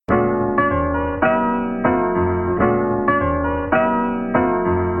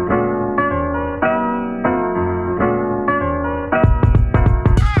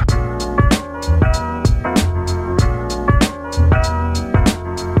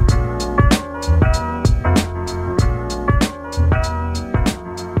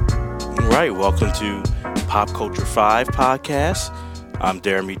right, welcome to Pop Culture 5 podcast. I'm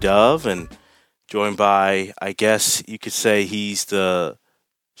Jeremy Dove, and joined by, I guess you could say he's the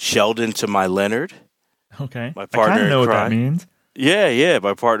Sheldon to my Leonard. Okay. My partner I kind of know in what crime. that means. Yeah,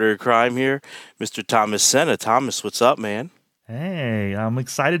 my partner in crime here, Mr. Thomas Senna. Thomas, what's up, man? Hey, I'm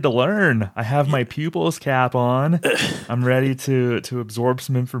excited to learn. I have my pupils cap on. I'm ready to absorb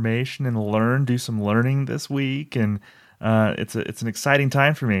some information and learn, do some learning this week, and it's an exciting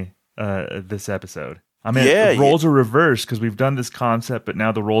time for me. This episode. I mean, the roles are reversed because we've done this concept, but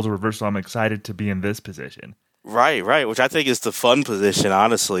now the roles are reversed, so I'm excited to be in this position. Right, which I think is the fun position,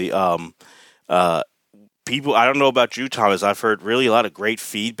 honestly. People, I don't know about you, Thomas. I've heard really a lot of great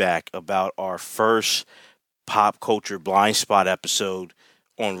feedback about our first Pop Culture Blind Spot episode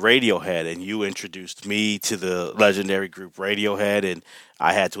on Radiohead, and you introduced me to the legendary group Radiohead, and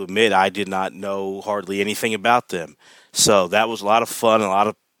I had to admit I did not know hardly anything about them. So that was a lot of fun, a lot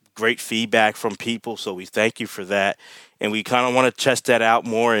of great feedback from people, so we thank you for that. And we kind of want to test that out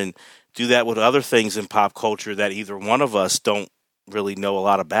more and do that with other things in pop culture that either one of us don't really know a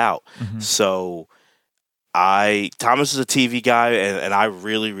lot about. Mm-hmm. So Thomas is a TV guy, and I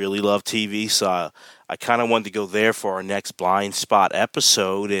really, really love TV, so I kind of wanted to go there for our next Blind Spot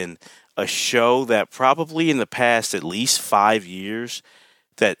episode, and a show that probably in the past at least 5 years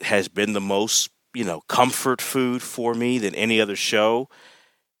that has been the most, comfort food for me than any other show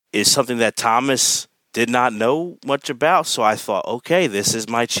is something that Thomas did not know much about. So I thought, okay, this is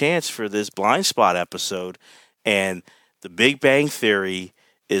my chance for this Blind Spot episode. And The Big Bang Theory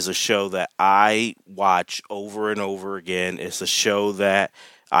is a show that I watch over and over again. It's a show that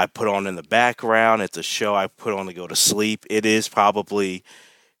I put on in the background. It's a show I put on to go to sleep. It is probably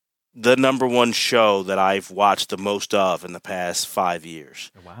the number one show that I've watched the most of in the past 5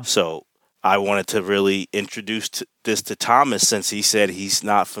 years. Wow. So I wanted to really introduce this to Thomas since he said he's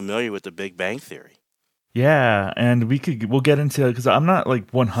not familiar with The Big Bang Theory. Yeah, and we'll get into it because I'm not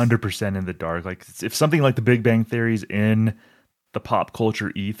like 100% in the dark. Like if something like The Big Bang Theory's in the pop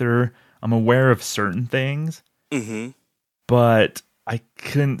culture ether, I'm aware of certain things, but I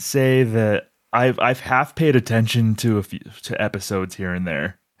couldn't say that I've half paid attention to to episodes here and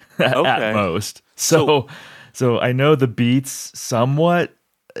there at most. So I know the beats somewhat.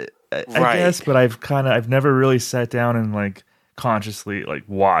 I guess, but I've never really sat down and like consciously like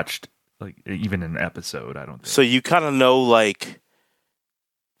watched like even an episode. I don't think. So you kind of know like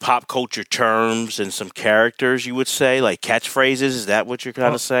pop culture terms and some characters, you would say, like catchphrases. Is that what you're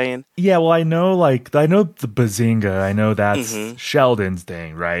kind of saying? Yeah. Well, I know the Bazinga. I know that's Sheldon's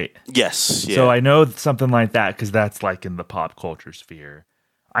thing, right? Yes. Yeah. So I know something like that because that's like in the pop culture sphere.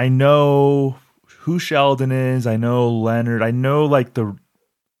 I know who Sheldon is. I know Leonard. I know like the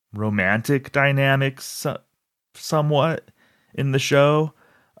romantic dynamics somewhat in the show.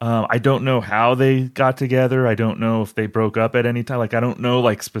 I don't know how they got together. I don't know if they broke up at any time. Like I don't know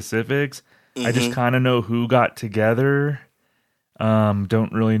like specifics. I just kind of know who got together.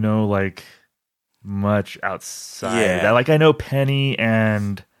 Don't really know like much outside. Yeah. Like I know Penny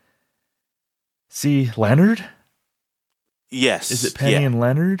and Leonard. Yes. Is it Penny and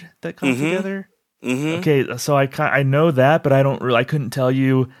Leonard that come together? Mm-hmm. Okay, so I know that, but I couldn't tell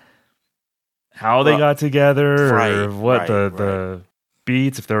you how they got together or what the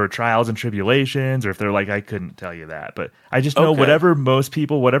beats, if there were trials and tribulations, or if they're like, I couldn't tell you that. But I just know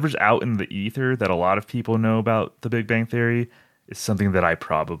whatever's out in the ether that a lot of people know about The Big Bang Theory is something that I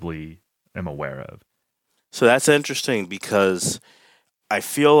probably am aware of. So that's interesting because I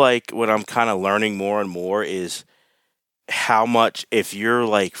feel like what I'm kind of learning more and more is how much, if you're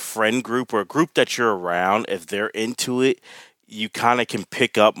like friend group or a group that you're around, if they're into it, you kind of can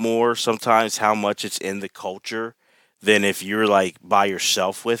pick up more sometimes how much it's in the culture than if you're like by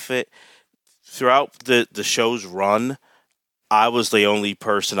yourself with it. Throughout the show's run, I was the only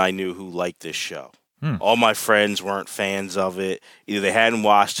person I knew who liked this show. All my friends weren't fans of it. Either they hadn't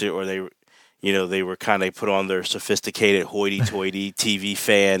watched it or they were kind of put on their sophisticated hoity-toity TV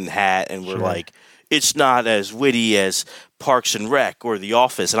fan hat and were like, it's not as witty as Parks and Rec or The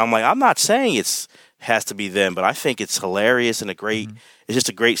Office. And I'm like, I'm not saying it has to be them, but I think it's hilarious and it's just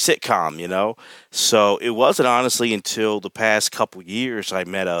a great sitcom, So it wasn't honestly until the past couple years I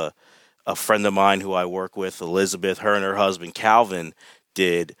met a friend of mine who I work with, Elizabeth. Her and her husband, Calvin,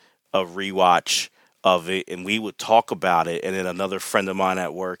 did a rewatch of it, and we would talk about it. And then another friend of mine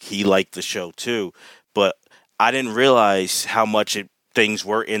at work, he liked the show too. But I didn't realize how much things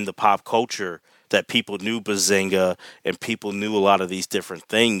were in the pop culture that people knew Bazinga and people knew a lot of these different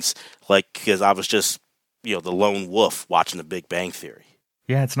things, like because I was just, the lone wolf watching The Big Bang Theory.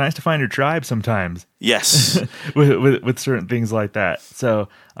 Yeah, it's nice to find your tribe sometimes. Yes. with certain things like that. So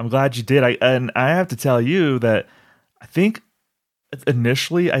I'm glad you did. I have to tell you that I think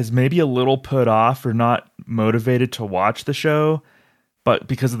initially I was maybe a little put off or not motivated to watch the show, but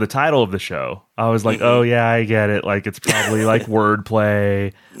because of the title of the show, I was like, oh yeah, I get it. Like it's probably like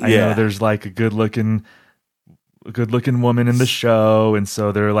wordplay. I know there's like a good looking woman in the show, and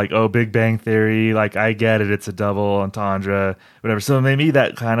so they're like, oh, Big Bang Theory, like I get it, it's a double entendre, whatever. So maybe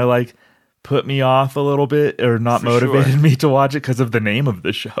that kind of like put me off a little bit or not motivated me to watch it because of the name of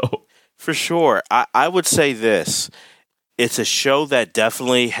the show. For sure. I would say this. It's a show that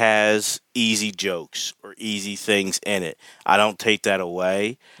definitely has easy jokes or easy things in it. I don't take that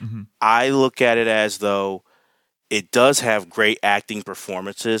away. Mm-hmm. I look at it as though it does have great acting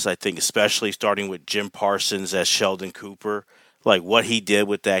performances. I think especially starting with Jim Parsons as Sheldon Cooper. Like what he did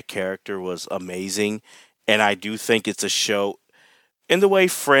with that character was amazing. And I do think it's a show in the way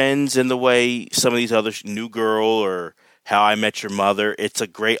Friends, in the way some of these other New Girl or How I Met Your Mother, it's a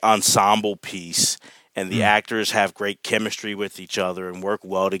great ensemble piece. And the actors have great chemistry with each other and work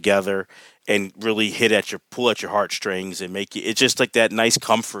well together and really pull at your heartstrings and make you, it's just like that nice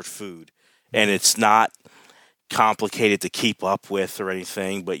comfort food. And it's not complicated to keep up with or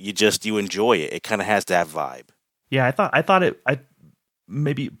anything, but you enjoy it. It kind of has that vibe. Yeah, I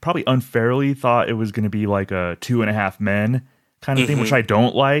probably unfairly thought it was going to be like a 2.5 Men kind of thing, which I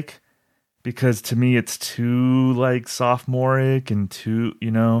don't like because to me it's too like sophomoric and too,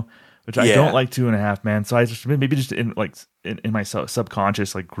 which I don't like 2.5 Men. So I just in my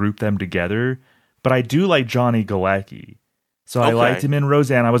subconscious like group them together. But I do like Johnny Galecki. So I liked him in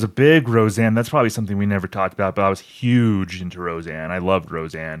Roseanne. I was a big Roseanne. That's probably something we never talked about, but I was huge into Roseanne. I loved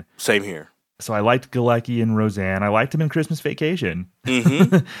Roseanne. Same here. So I liked Galecki in Roseanne. I liked him in Christmas Vacation.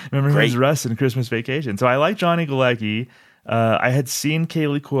 Remember him as Russ in Christmas Vacation. So I like Johnny Galecki. I had seen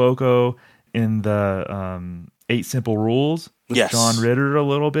Kaylee Cuoco in the 8 Simple Rules with John Ritter a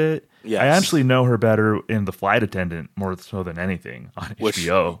little bit. Yes. I actually know her better in The Flight Attendant more so than anything on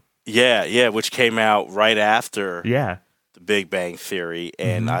HBO. Yeah, which came out right after The Big Bang Theory.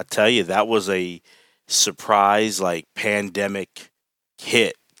 And I tell you, that was a surprise, like, pandemic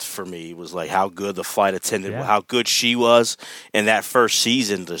hit for me. It was like how good The Flight Attendant, how good she was. And that first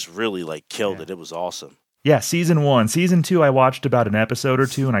season just really, like, killed it. It was awesome. Yeah, season 1. Season 2, I watched about an episode or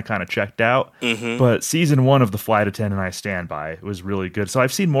two and I kind of checked out. But season 1 of The Flight Attendant, I stand by. It was really good. So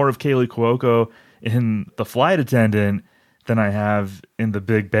I've seen more of Kaylee Cuoco in The Flight Attendant than I have in The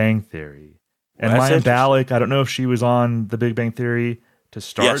Big Bang Theory. And Mayim Bialik, I don't know if she was on The Big Bang Theory to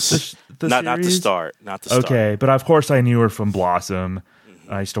start the series. Not to start. Okay, but of course I knew her from Blossom.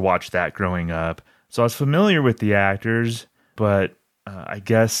 I used to watch that growing up. So I was familiar with the actors, but I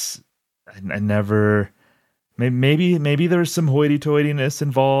guess I never... Maybe there's some hoity-toityness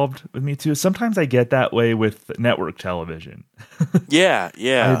involved with me too. Sometimes I get that way with network television. Yeah.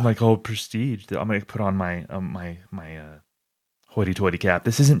 I'm like, oh, prestige. I'm gonna put on my hoity-toity cap.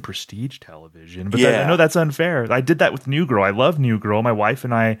 This isn't prestige television, but I know that's unfair. I did that with New Girl. I love New Girl. My wife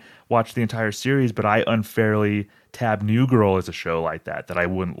and I watched the entire series, but I unfairly tabbed New Girl as a show like that I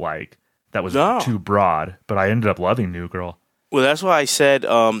wouldn't like. That was too broad, but I ended up loving New Girl. Well, that's why I said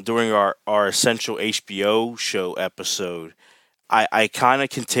during our Essential HBO show episode, I kind of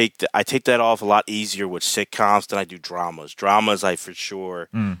can take that off a lot easier with sitcoms than I do dramas. Dramas, I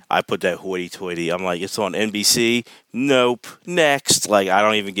put that hoity-toity. I'm like, it's on NBC. Nope. Next. Like, I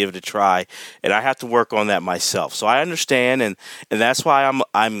don't even give it a try, and I have to work on that myself. So I understand, and that's why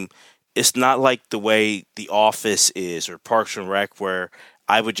I'm. It's not like the way The Office is or Parks and Rec, where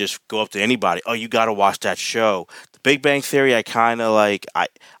I would just go up to anybody. Oh, you got to watch that show. The Big Bang Theory, I kind of like.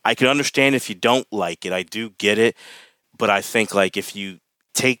 I can understand if you don't like it. I do get it. But I think like if you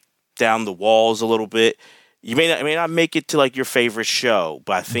take down the walls a little bit, you may not make it to like your favorite show,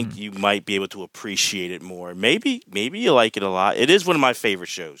 but I think you might be able to appreciate it more. Maybe you like it a lot. It is one of my favorite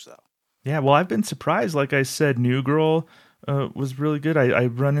shows, though. Yeah, well, I've been surprised. Like I said, New Girl was really good. I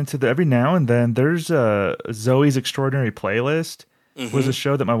run into every now and then. There's Zoe's Extraordinary Playlist was a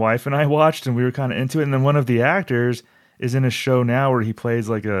show that my wife and I watched, and we were kind of into it. And then one of the actors is in a show now where he plays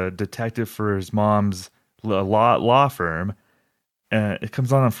like a detective for his mom's law firm. It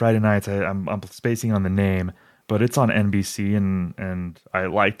comes on Friday nights. I'm spacing on the name, but it's on NBC, and I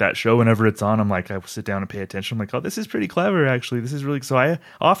like that show. Whenever it's on, I'm like, I sit down and pay attention. I'm like, oh, this is pretty clever, actually. This is really... So I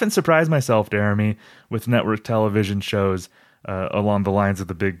often surprise myself, Jeremy, with network television shows along the lines of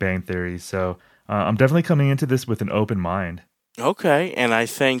The Big Bang Theory. So I'm definitely coming into this with an open mind. Okay, and I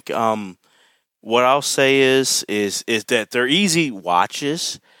think what I'll say is that they're easy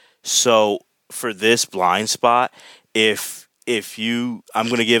watches. So for this blind spot, if I'm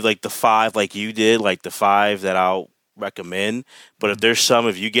going to give like the 5 like you did, like the 5 that I'll recommend. But if there's some,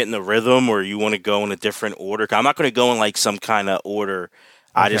 if you get in the rhythm or you want to go in a different order, 'cause I'm not going to go in like some kind of order.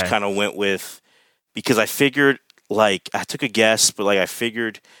 I just kind of went with, because I figured, like, I took a guess, but like I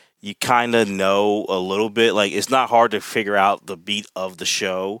figured you kind of know a little bit. Like, it's not hard to figure out the beat of the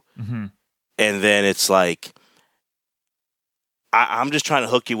show. Mm-hmm. And then it's like, I'm just trying to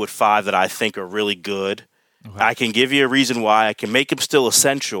hook you with 5 that I think are really good. Okay. I can give you a reason why. I can make them still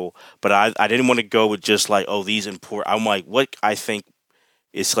essential, but I didn't want to go with just like, oh, these important. I'm like, what I think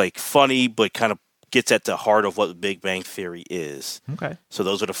is like funny, but kind of gets at the heart of what the Big Bang Theory is. Okay. So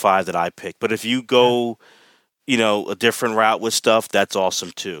those are the 5 that I picked. But if you go, a different route with stuff, that's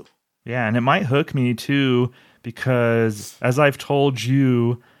awesome too. Yeah, and it might hook me too, because as I've told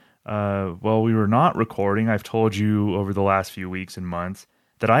you, while we were not recording, I've told you over the last few weeks and months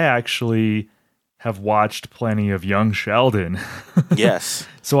that I actually have watched plenty of Young Sheldon. Yes.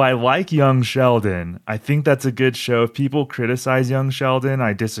 So I like Young Sheldon. I think that's a good show. If people criticize Young Sheldon,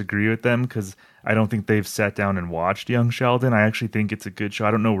 I disagree with them because I don't think they've sat down and watched Young Sheldon. I actually think it's a good show.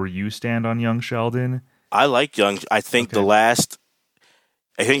 I don't know where you stand on Young Sheldon. I like Young. I think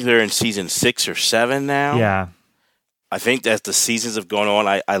I think they're in season 6 or 7 now. Yeah. I think as the seasons have gone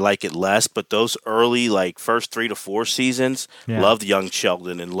on, I like it less. But those early, like first 3 to 4 seasons, loved Young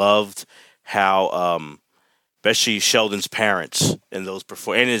Sheldon and loved how, especially Sheldon's parents and those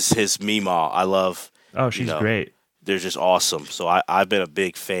and his Meemaw. I love. Oh, she's great. They're just awesome. So I've been a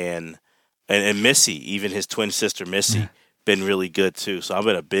big fan, and Missy, even his twin sister Missy, been really good too. So I've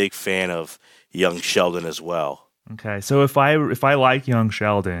been a big fan of Young Sheldon as well. Okay, so if I like Young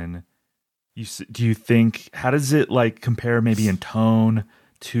Sheldon, do you think, how does it like compare maybe in tone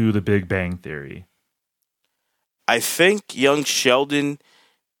to The Big Bang Theory? I think Young Sheldon.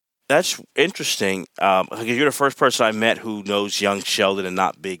 That's interesting. You're the first person I met who knows Young Sheldon and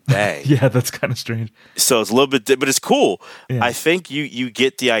not Big Bang. Yeah, that's kind of strange. So it's a little bit, but it's cool. Yeah. I think you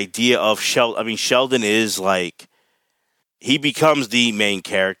get the idea of Sheldon. I mean, Sheldon is like, he becomes the main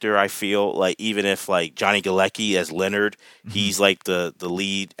character, I feel. Like, even if like Johnny Galecki as Leonard, he's like the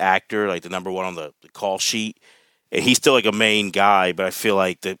lead actor, like the number 1 on the call sheet. And he's still like a main guy, but I feel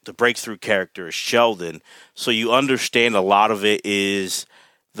like the breakthrough character is Sheldon. So you understand a lot of it is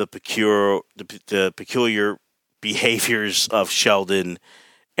the peculiar behaviors of Sheldon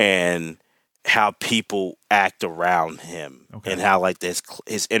and how people act around him, and how like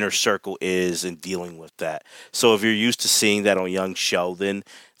his inner circle is in dealing with that. So if you're used to seeing that on Young Sheldon,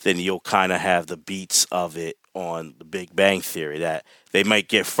 then you'll kind of have the beats of it on The Big Bang Theory, that they might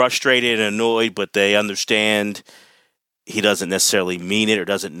get frustrated and annoyed, but they understand he doesn't necessarily mean it or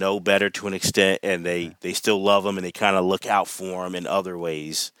doesn't know better to an extent, and they still love him and they kind of look out for him in other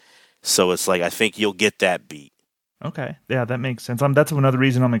ways. So it's like, I think you'll get that beat. Okay. Yeah, that makes sense. That's another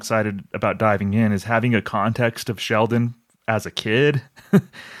reason I'm excited about diving in, is having a context of Sheldon as a kid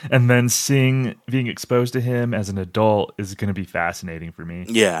and then being exposed to him as an adult is going to be fascinating for me.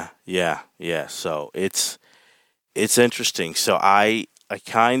 Yeah. So it's interesting. So I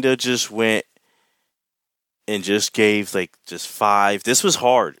kind of just went and just gave like just 5. This was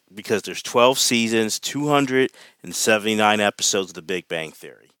hard because there's 12 seasons, 279 episodes of The Big Bang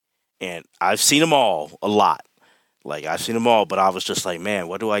Theory. And I've seen them all a lot. Like, I've seen them all, but I was just like, man,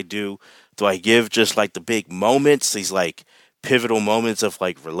 what do I do? Do I give just like the big moments, these like pivotal moments of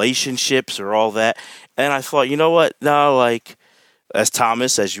like relationships or all that? And I thought, you know what? No, like, as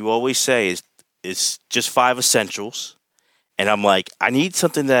Thomas, as you always say, it's just 5 essentials. And I'm like, I need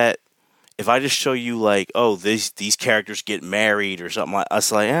something that, if I just show you like, oh, these characters get married or something like, I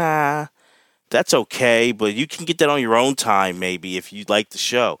was like, that's okay, but you can get that on your own time maybe if you like the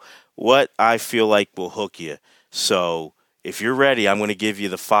show. What I feel like will hook you. So if you're ready, I'm going to give you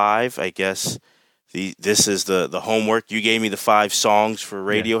the 5. I guess this is the homework. You gave me the 5 songs for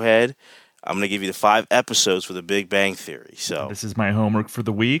Radiohead. Yeah. I'm going to give you the 5 episodes for The Big Bang Theory. So this is my homework for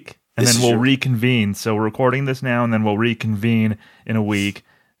the week, and then we'll reconvene. So we're recording this now, and then we'll reconvene in a week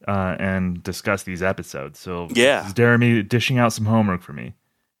and discuss these episodes. So this is Jeremy dishing out some homework for me.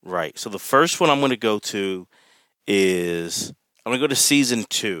 Right. So the first one I'm going to go to is, I'm going to go to season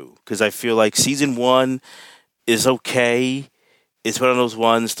 2, because I feel like season 1 is okay. It's one of those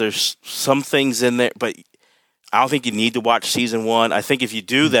ones, there's some things in there, but I don't think you need to watch season 1. I think if you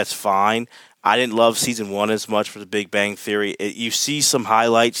do, that's fine. I didn't love season 1 as much for The Big Bang Theory. You see some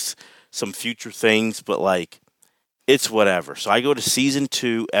highlights, some future things, but like, it's whatever. So I go to season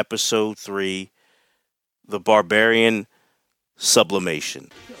 2, episode 3, The Barbarian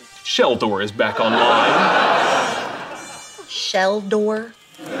Sublimation. Sheldor is back online. Sheldor?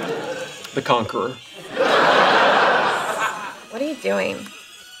 The Conqueror. What are you doing?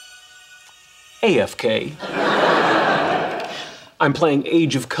 AFK. I'm playing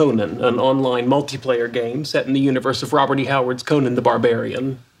Age of Conan, an online multiplayer game set in the universe of Robert E. Howard's Conan the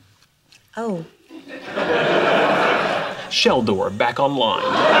Barbarian. Oh. Sheldor back online.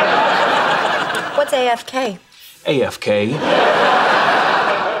 What's AFK? AFK.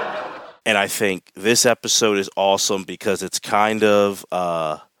 And I think this episode is awesome because it's kind of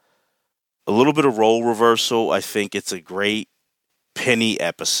a little bit of role reversal. I think it's a great Penny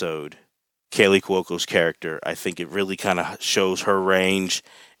episode. Kaley Cuoco's character. I think it really kind of shows her range,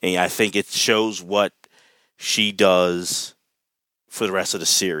 and I think it shows what she does for the rest of the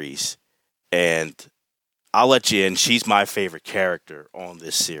series. And I'll let you in. She's my favorite character on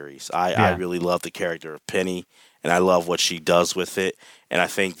this series. I really love the character of Penny, and I love what she does with it. And I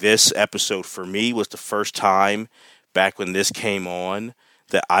think this episode for me was the first time back when this came on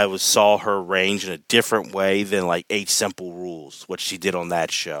that I saw her range in a different way than like 8 Simple Rules, what she did on that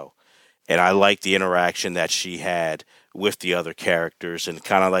show. And I liked the interaction that she had with the other characters, and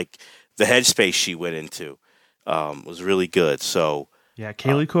kind of like the headspace she went into was really good. So yeah,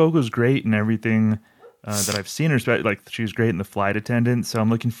 Kaley Cuoco's great in everything that I've seen her. Like she was great in The Flight Attendant. So I'm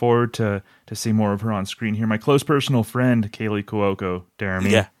looking forward to see more of her on screen here. My close personal friend, Kaley Cuoco,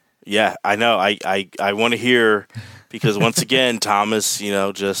 Jeremy. Yeah, I know. I want to hear, because once again, Thomas,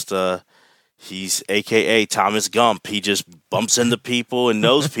 he's AKA Thomas Gump. He just bumps into people and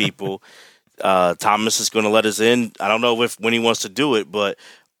knows people. Thomas is going to let us in. I don't know when he wants to do it, but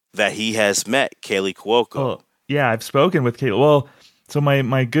that he has met Kaley Cuoco. Oh, yeah, I've spoken with Kaley. Well, so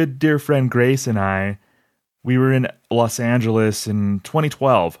my good dear friend Grace and I, we were in Los Angeles in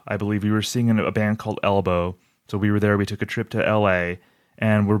 2012, I believe. We were singing a band called Elbow. So we were there. We took a trip to LA,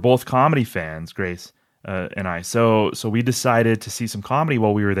 and we're both comedy fans, Grace and I. So we decided to see some comedy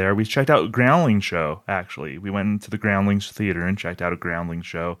while we were there. We checked out Groundlings show, actually. We went into the Groundlings theater and checked out a Groundlings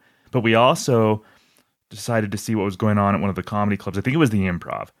show. But we also decided to see what was going on at one of the comedy clubs. I think it was the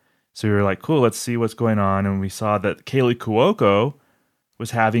Improv. So we were like, cool, let's see what's going on. And we saw that Kaley Cuoco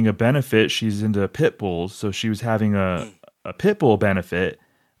was having a benefit. She's into pit bulls. So she was having a pit bull benefit,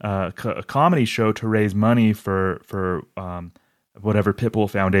 a comedy show to raise money for whatever pit bull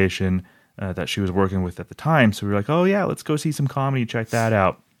foundation that she was working with at the time. So we were like, oh yeah, let's go see some comedy, check that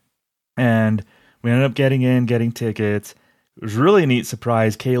out. And we ended up getting tickets. It was really a neat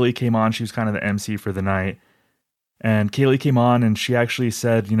surprise. Kaley came on. She was kind of the MC for the night. And Kaley came on and she actually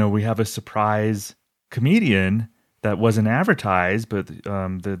said, we have a surprise comedian that wasn't advertised, but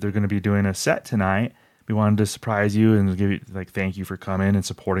they're going to be doing a set tonight. We wanted to surprise you and give you thank you for coming and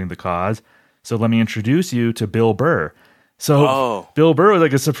supporting the cause. So let me introduce you to Bill Burr. So Bill Burr was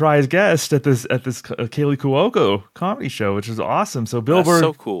like a surprise guest at this Kaley Cuoco comedy show, which was awesome. So Bill Burr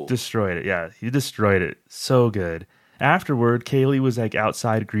so cool. Destroyed it. Yeah, he destroyed it. So good. Afterward, Kaley was like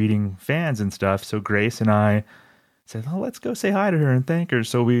outside greeting fans and stuff. So Grace and I said, "Oh, let's go say hi to her and thank her."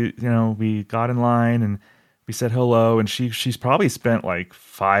 So we got in line and we said hello. And she's probably spent like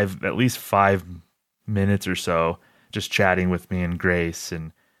at least 5 minutes or so just chatting with me and Grace.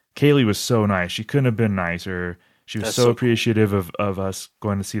 And Kaley was so nice. She couldn't have been nicer. She was so appreciative of us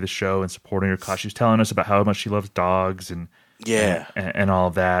going to see the show and supporting her cause. She was telling us about how much she loves dogs and all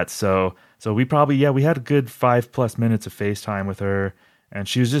of that. So we we had a good 5+ minutes of FaceTime with her, and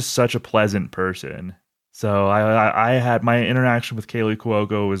she was just such a pleasant person. So I had my interaction with Kaley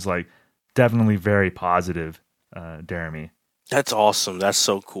Cuoco was like definitely very positive, Jeremy. That's awesome. That's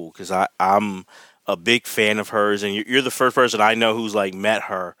so cool because I'm a big fan of hers, and you're the first person I know who's like met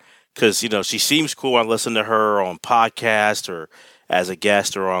her because she seems cool. I listen to her on podcasts or as a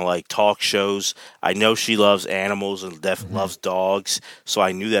guest or on like talk shows. I know she loves animals and loves dogs, so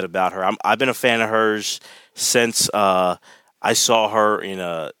I knew that about her. I've been a fan of hers since I saw her in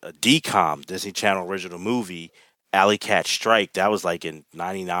a DCOM, Disney Channel original movie, Alley Cat Strike. That was like in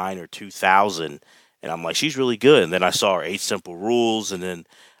 99 or 2000, and I'm like, she's really good. And then I saw her 8 Simple Rules, and then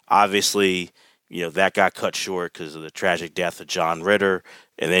obviously that got cut short because of the tragic death of John Ritter,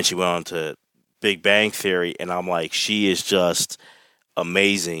 and then she went on to Big Bang Theory, and I'm like, she is just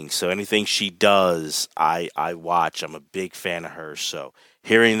amazing. So anything she does, I watch. I'm a big fan of hers. So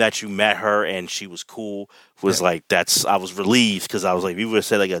hearing that you met her and she was cool was I was relieved because I was like, if you would have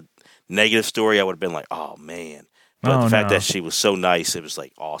said like a negative story, I would have been like, oh man. But the fact that she was so nice, it was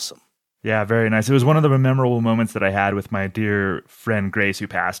like awesome. Yeah, very nice. It was one of the memorable moments that I had with my dear friend Grace, who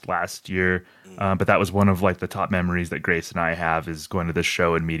passed last year. But that was one of like the top memories that Grace and I have is going to this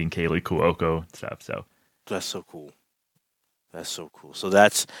show and meeting Kaley Cuoco and stuff. So that's so cool. That's so cool. So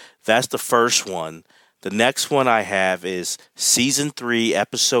that's the first one. The next one I have is season 3,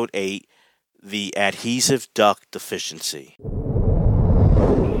 episode 8, The Adhesive Duct Deficiency.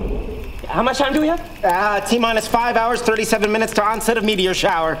 How much time do we have? T-minus 5 hours, 37 minutes to onset of meteor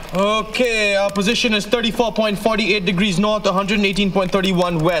shower. Okay, our position is 34.48 degrees north,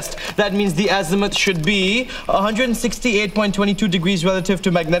 118.31 west. That means the azimuth should be 168.22 degrees relative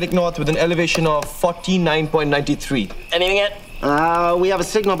to magnetic north with an elevation of 49.93. Anything yet? We have a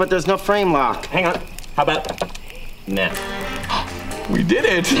signal, but there's no frame lock. Hang on. How about... Nah. We did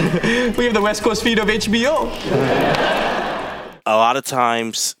it! We have the West Coast feed of HBO. A lot of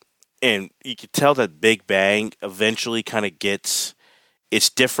times, and you can tell that Big Bang eventually kind of gets,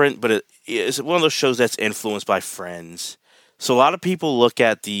 it's different, but it's one of those shows that's influenced by Friends. So a lot of people look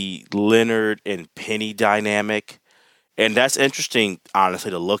at the Leonard and Penny dynamic, and that's interesting,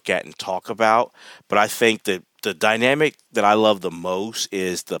 honestly, to look at and talk about. But I think that the dynamic that I love the most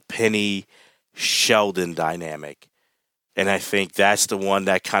is the Penny-Sheldon dynamic. And I think that's the one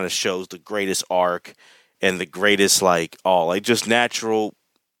that kind of shows the greatest arc and the greatest, just natural,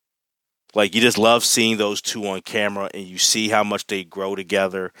 you just love seeing those two on camera and you see how much they grow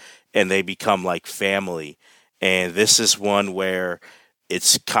together and they become like family. And this is one where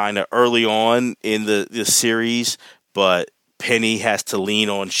it's kind of early on in the series, but Penny has to lean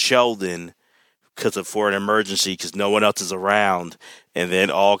on Sheldon for an emergency because no one else is around. And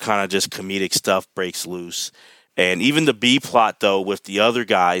then all kind of just comedic stuff breaks loose. And even the B plot, though, with the other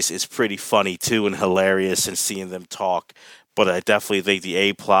guys is pretty funny, too, and hilarious and seeing them talk. But I definitely think the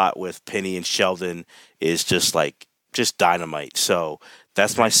A plot with Penny and Sheldon is just dynamite. So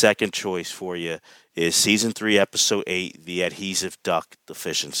that's my second choice for you is Season 3, Episode 8, The Adhesive Duct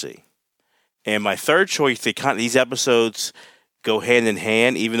Deficiency. And my third choice, these episodes go hand in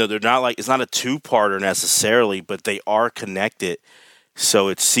hand, even though they're not it's not a two-parter necessarily, but they are connected. So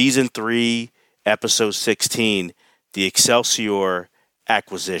it's Season 3, Episode 16, The Excelsior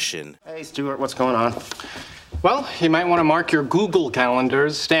Acquisition. Hey, Stuart, what's going on? Well, you might want to mark your Google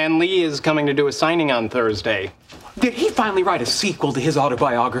calendars. Stan Lee is coming to do a signing on Thursday. Did he finally write a sequel to his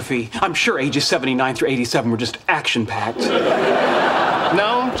autobiography? I'm sure ages 79 through 87 were just action-packed.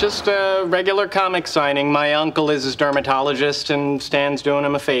 No, just a regular comic signing. My uncle is his dermatologist, and Stan's doing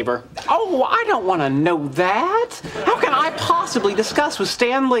him a favor. Oh, I don't want to know that. How can I possibly discuss with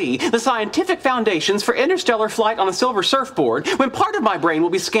Stan Lee the scientific foundations for interstellar flight on a silver surfboard when part of my brain will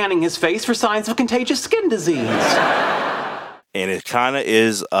be scanning his face for signs of contagious skin disease? And it kind of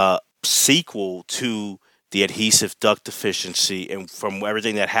is a sequel to The Adhesive Duct Deficiency, and from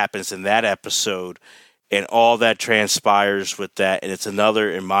everything that happens in that episode and all that transpires with that. And it's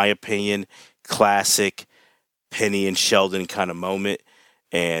another, in my opinion, classic Penny and Sheldon kind of moment.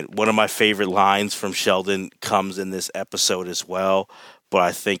 And one of my favorite lines from Sheldon comes in this episode as well. But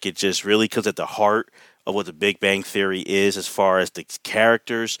I think it just really comes at the heart of what the Big Bang Theory is as far as the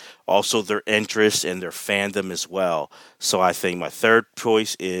characters, also their interests and their fandom as well. So I think my third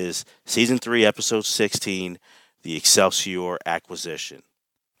choice is Season 3, Episode 16, The Excelsior Acquisition.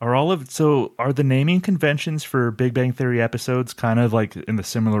 Are the naming conventions for Big Bang Theory episodes kind of like in the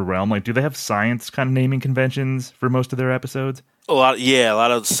similar realm? Like, do they have science kind of naming conventions for most of their episodes? A lot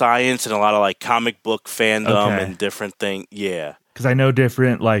of science and a lot of comic book fandom and different things. Yeah. Because I know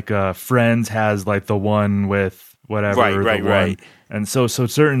different, Friends has the one with whatever. Right. And so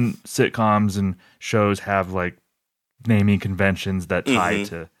certain sitcoms and shows have naming conventions that tie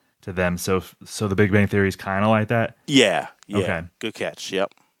to them. So the Big Bang Theory is kind of like that? Yeah. Okay. Good catch.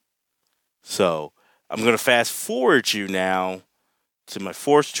 Yep. So I'm going to fast forward you now to my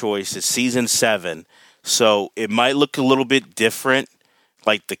fourth choice. It's Season 7. So it might look a little bit different,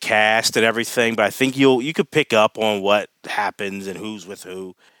 like the cast and everything, but I think you could pick up on what happens and who's with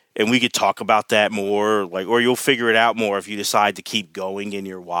who, and we could talk about that more, or you'll figure it out more if you decide to keep going in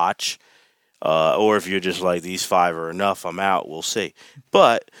your watch, or if you're just these 5 are enough, I'm out. We'll see.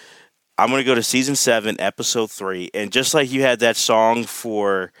 But I'm going to go to Season 7, Episode 3, and just like you had that song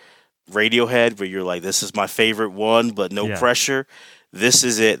for Radiohead where you're this is my favorite one, but no pressure. This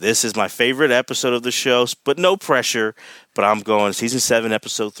is it. This is my favorite episode of the show, but no pressure. But I'm going Season 7,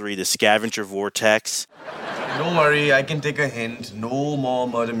 Episode 3, The Scavenger Vortex. Don't worry, I can take a hint. No more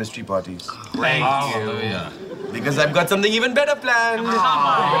murder mystery parties. Thank you. Yeah. Because I've got something even better planned.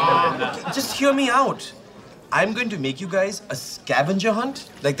 Just hear me out. I'm going to make you guys a scavenger hunt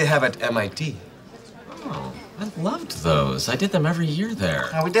like they have at MIT. Oh, I loved those. I did them every year there.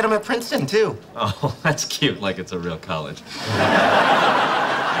 We did them at Princeton, too. Oh, that's cute, like it's a real college.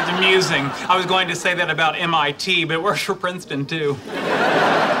 It's amusing. I was going to say that about MIT, but it works for Princeton, too.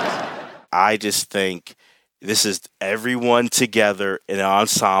 I just think this is everyone together in an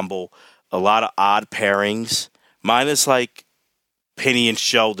ensemble, a lot of odd pairings. Mine is Penny and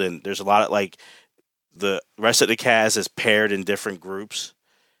Sheldon. There's a lot of the rest of the cast is paired in different groups.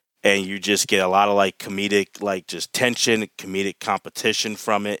 and you just get a lot of like comedic, like just tension, comedic competition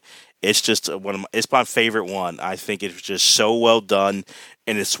from it. It's just it's my favorite one. I think it's just so well done,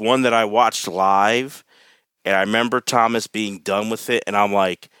 and it's one that I watched live, and I remember Thomas being done with it, and I'm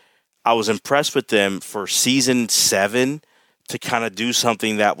like, I was impressed with them for season 7 to kind of do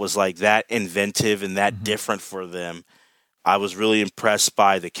something that was like that inventive and that different for them. I was really impressed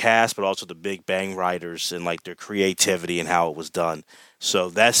by the cast, but also the Big Bang writers and like their creativity and how it was done.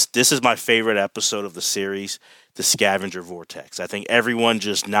 So this is my favorite episode of the series, The Scavenger Vortex. I think everyone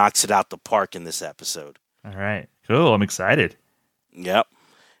just knocks it out the park in this episode. All right. Cool. I'm excited. Yep.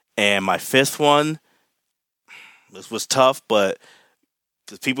 And my 5th one, this was tough, but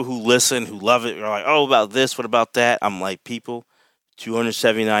the people who listen, who love it, are like, oh, about this, what about that? I'm like, people,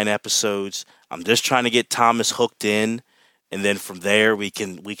 279 episodes. I'm just trying to get Thomas hooked in. And then from there, we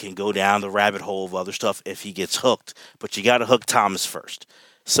can go down the rabbit hole of other stuff if he gets hooked. But you got to hook Thomas first.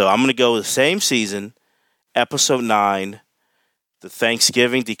 So I'm going to go with the same season, episode 9, the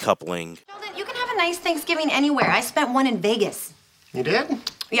Thanksgiving decoupling. Sheldon, you can have a nice Thanksgiving anywhere. I spent one in Vegas. You did?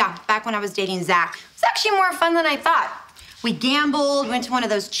 Yeah, back when I was dating Zach. It was actually more fun than I thought. We gambled, went to one of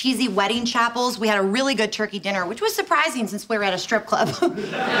those cheesy wedding chapels. We had a really good turkey dinner, which was surprising since we were at a strip club.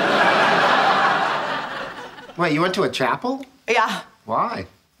 Wait, you went to a chapel? Yeah. Why?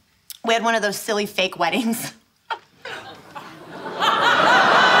 We had one of those silly fake weddings.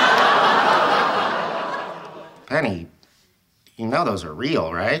 Penny, you know those are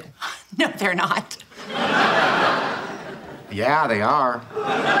real, right? No, they're not. Yeah, they are.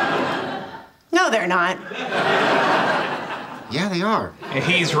 No, they're not. Yeah, they are.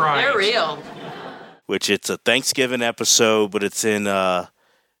 He's right. They're real. Which it's a Thanksgiving episode, but it's in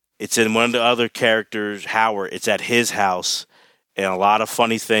one of the other characters, Howard. It's at his house, and a lot of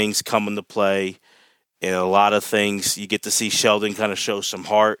funny things come into play, and a lot of things you get to see Sheldon kind of show some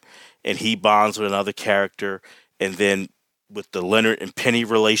heart, and he bonds with another character, and then with the Leonard and Penny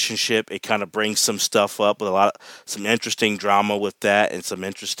relationship, it kind of brings some stuff up with some interesting drama with that, and some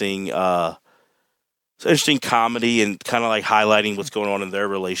interesting comedy, and kind of like highlighting what's going on in their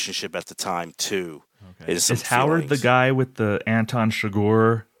relationship at the time too. Okay. Is Howard the guy with the Anton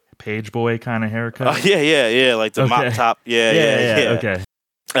Chigurh page boy kind of haircut? Yeah, like the mop top. Yeah. Okay,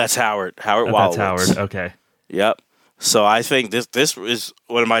 that's Howard. Wolowitz. That's Howard. Okay. Yep. So I think this is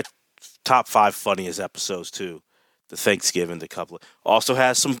one of my top 5 funniest episodes too. The Thanksgiving decoupling also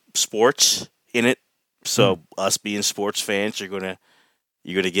has some sports in it. So us being sports fans, you're gonna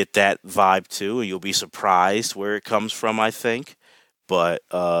get that vibe too, and you'll be surprised where it comes from, I think. But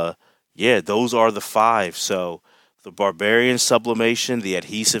those are the 5. So the Barbarian sublimation, the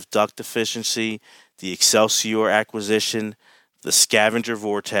adhesive duct deficiency, the Excelsior acquisition, the Scavenger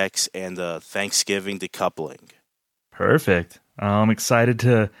Vortex, and the Thanksgiving decoupling. Perfect. I'm excited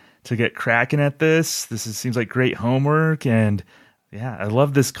to get cracking at this. Seems like great homework, and yeah, I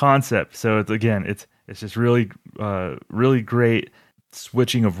love this concept. So it's just really really great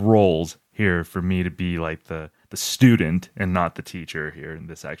switching of roles here for me to be like the student and not the teacher here in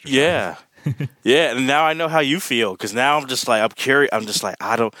this exercise. Yeah. Yeah, and now I know how you feel, because now I'm just like, I'm curious. I'm just like,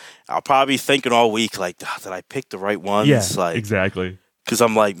 I'll probably be thinking all week, like, did I pick the right ones? Yeah, like, exactly. Because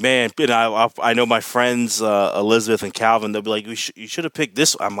I'm like, man, and I know my friends, Elizabeth and Calvin, they'll be like, you should have picked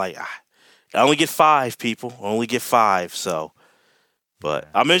this. I'm like, I only get 5, people. I only get 5, so. But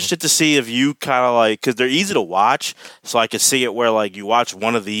I'm interested to see if you kind of like, because they're easy to watch, so I could see it where like you watch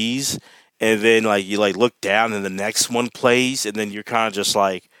one of these, and then like you like look down and the next one plays, and then you're kind of just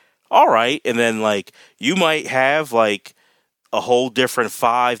like, all right, and then like you might have like a whole different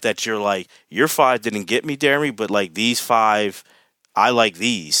 5 that you're like, your 5 didn't get me, Jeremy, but like these 5, I like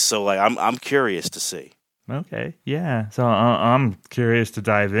these. So like I'm curious to see. Okay, yeah. So I'm curious to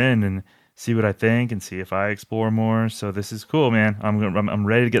dive in and see what I think and see if I explore more. So this is cool, man. I'm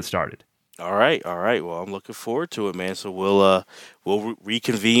ready to get started. All right. Well, I'm looking forward to it, man. So we'll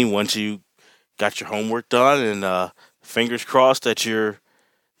reconvene once you got your homework done, and fingers crossed that you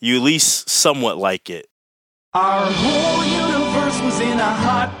at least somewhat like it. Our whole universe was in a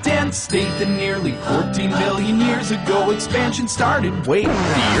hot, dense state that nearly 14 billion years ago expansion started. Wait,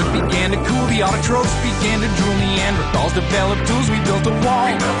 the earth began to cool, the autotrophs began to drool, Neanderthals developed tools, we built a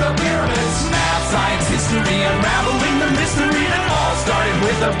wall. We built the pyramids. Math, science, history, unraveling the mystery that all started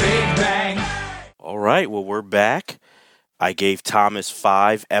with a big bang. All right, well, we're back. I gave Thomas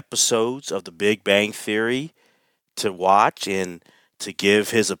 5 episodes of The Big Bang Theory to watch and to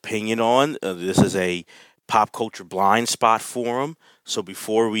give his opinion on. This is a Pop Culture Blind Spot forum. So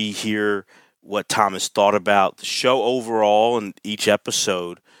before we hear what Thomas thought about the show overall and each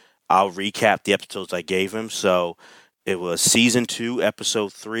episode, I'll recap the episodes I gave him. So It was Season 2,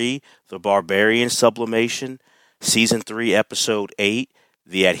 Episode 3, The Barbarian Sublimation. Season 3, Episode 8,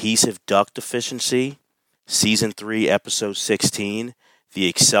 The Adhesive Duct Deficiency. Season 3, Episode 16, The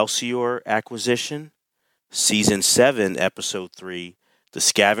Excelsior Acquisition. Season 7, Episode 3, The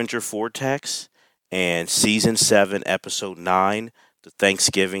Scavenger Vortex. And Season 7, Episode 9, The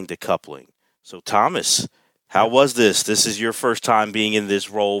Thanksgiving Decoupling. So, Thomas, how was this? This is your first time being in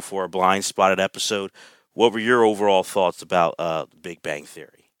this role for a Blind Spotted episode. What were your overall thoughts about The Big Bang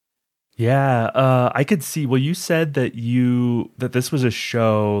Theory? Yeah, I could see. Well, you said that this was a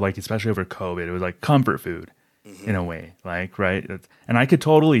show, like, especially over COVID, it was like comfort food in a way, like, right? And I could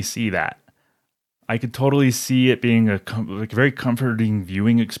totally see that. I could totally see it being a very comforting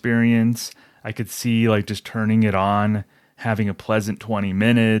viewing experience. I could see, like, just turning it on, having a pleasant 20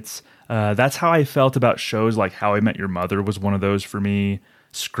 minutes. That's how I felt about shows like How I Met Your Mother was one of those for me.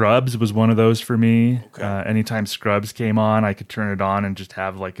 Scrubs was one of those for me. Okay. Anytime Scrubs came on, I could turn it on and just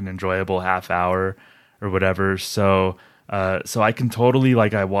have like an enjoyable half hour or whatever. So I can totally,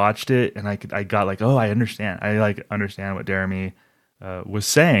 like, I watched it and I got like, oh, I understand. I like understand what Jeremy was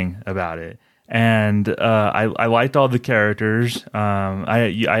saying about it. And I liked all the characters. I'm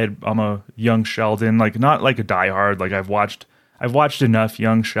a young Sheldon, like, not like a diehard. Like, I've watched enough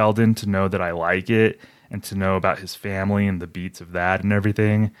Young Sheldon to know that I like it and to know about his family and the beats of that and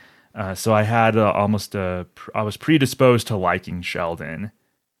everything. So I had I was predisposed to liking Sheldon,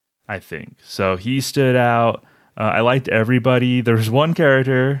 I think. So he stood out. I liked everybody. There was one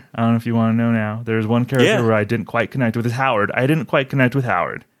character, I don't know if you want to know now. There was one character where I didn't quite connect with, Howard. I didn't quite connect with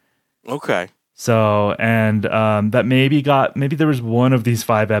Howard. Okay. So, and that maybe there was one of these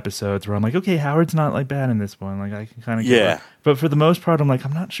 5 episodes where I'm like, okay, Howard's not like bad in this one. Like, I can kind of get it. But for the most part, I'm like,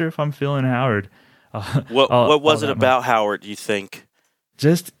 I'm not sure if I'm feeling Howard. What was it about Howard, do you think?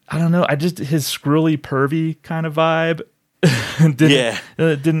 Just, I don't know. His scrully, pervy kind of vibe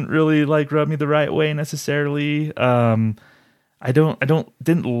didn't really like rub me the right way necessarily. Didn't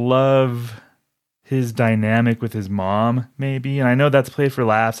love his dynamic with his mom, maybe. And I know that's played for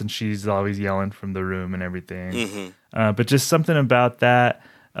laughs and she's always yelling from the room and everything. Mm-hmm. But just something about that,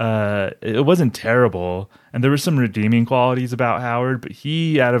 it wasn't terrible. And there were some redeeming qualities about Howard, but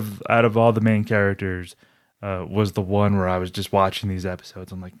he, out of all the main characters, was the one where I was just watching these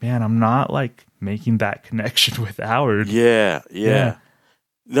episodes. I'm like, man, I'm not like making that connection with Howard. Yeah.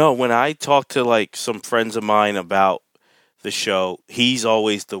 No, when I talk to like some friends of mine about the show, he's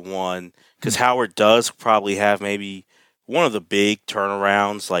always the one, because Howard does probably have maybe one of the big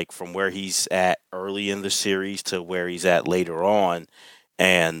turnarounds, like from where he's at early in the series to where he's at later on.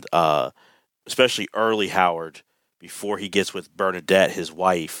 And especially early Howard, before he gets with Bernadette, his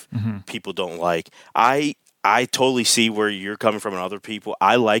wife, people don't like. I totally see where you're coming from and other people.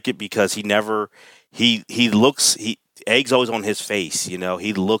 I like it because he egg's always on his face, you know.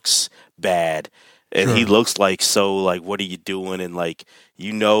 He looks bad. And he looks like, so, like, what are you doing? And, like,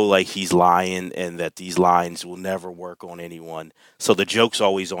 you know, like, he's lying and that these lines will never work on anyone. So the joke's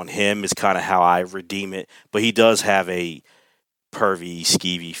always on him is kind of how I redeem it. But he does have a pervy,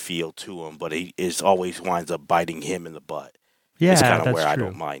 skeevy feel to him, but he always winds up biting him in the butt. Yeah, it's kind of that's where true. I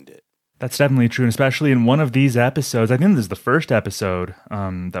don't mind it. That's definitely true, and especially in one of these episodes. I think this is the first episode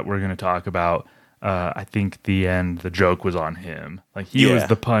that we're going to talk about. I think the joke was on him. Like, he was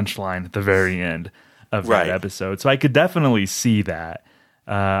the punchline at the very end of that episode. So I could definitely see that.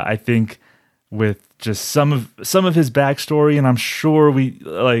 I think with just some of his backstory, and I'm sure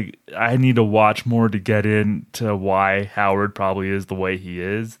I need to watch more to get into why Howard probably is the way he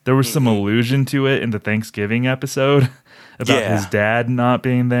is. There was some allusion to it in the Thanksgiving episode about his dad not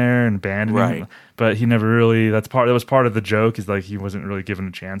being there and abandoning him. But he never really, that was part of the joke, is like he wasn't really given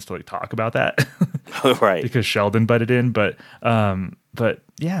a chance to like talk about that. Right. Because Sheldon butted in. But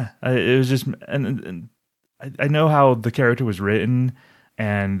yeah, it was just, and I know how the character was written,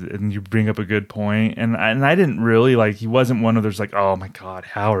 and you bring up a good point, and I didn't really like, he wasn't one of those like, oh my God,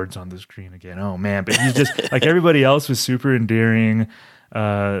 Howard's on the screen again, oh man, but he's just like, everybody else was super endearing,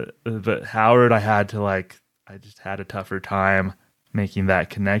 but Howard, I just had a tougher time making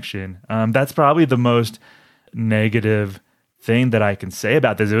that connection. That's probably the most negative thing that I can say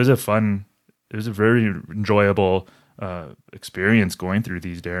about this. It was a very enjoyable experience going through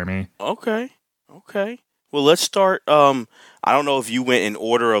these, Jeremy. Okay. Well, let's start. I don't know if you went in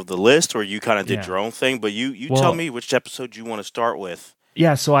order of the list or you kind of did your own thing, but you tell me which episode you want to start with.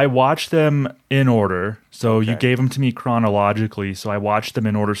 Yeah, so I watched them in order. So you gave them to me chronologically, so I watched them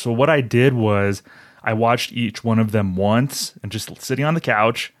in order. So what I did was I watched each one of them once and just sitting on the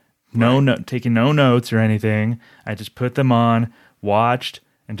couch, taking no notes or anything. I just put them on, watched,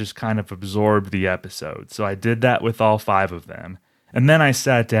 and just kind of absorbed the episode. So I did that with all 5 of them. And then I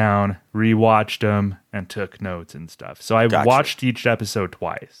sat down, rewatched them, and took notes and stuff. So I watched each episode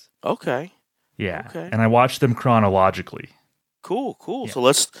twice. Okay. Yeah. Okay. And I watched them chronologically. Cool. Yeah. So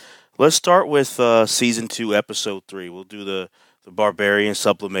let's start with season 2, episode 3. We'll do the Barbarian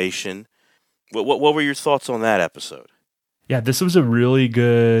Sublimation. What were your thoughts on that episode? Yeah, this was a really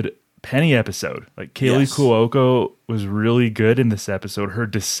good Penny episode. Like Kaylee Cuoco was really good in this episode. Her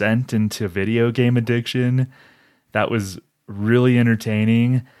descent into video game addiction, that was really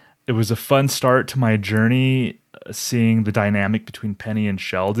entertaining. It was a fun start to my journey, seeing the dynamic between Penny and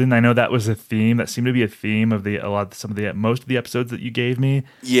Sheldon. I know that was a theme that seemed to be a theme of most of the episodes that you gave me.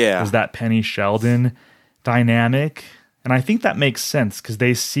 Yeah, was that Penny Sheldon dynamic, and I think that makes sense because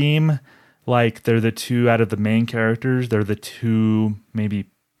they seem like they're the two out of the main characters. They're the two maybe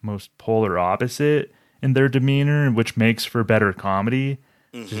most polar opposite in their demeanor, which makes for better comedy.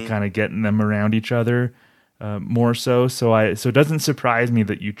 Just kind of getting them around each other. More so it doesn't surprise me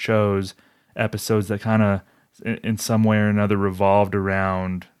that you chose episodes that kind of in some way or another revolved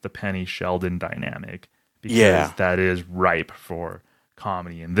around the Penny Sheldon dynamic, because that is ripe for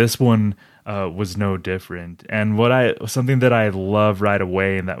comedy, and this one was no different. And something that I love right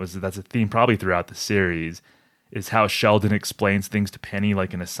away, and that's a theme probably throughout the series, is how Sheldon explains things to Penny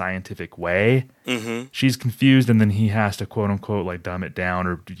like in a scientific way. She's confused, and then he has to quote unquote like dumb it down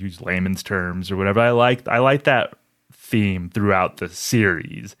or use layman's terms or whatever. I like that theme throughout the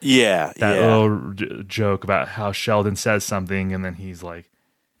series. That little joke about how Sheldon says something and then he's like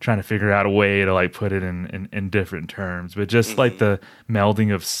trying to figure out a way to like put it in different terms, but just like the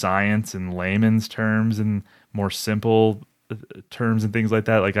melding of science and layman's terms and more simple terms and things like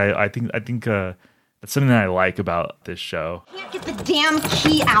that. Like I think that's something that I like about this show. Can't get the damn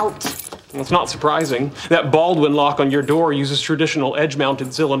key out. Well, it's not surprising. That Baldwin lock on your door uses traditional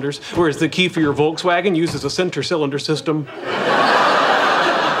edge-mounted cylinders, whereas the key for your Volkswagen uses a center cylinder system.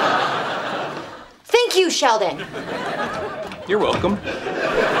 Thank you, Sheldon. You're welcome.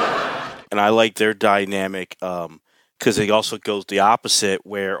 And I like their dynamic because it also goes the opposite,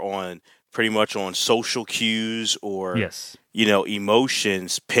 where pretty much on social cues or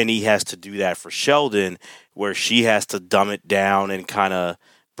emotions, Penny has to do that for Sheldon, where she has to dumb it down and kind of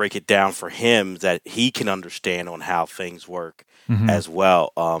break it down for him that he can understand on how things work as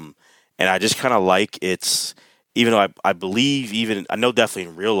well. And I just kind of like even though I believe, I know definitely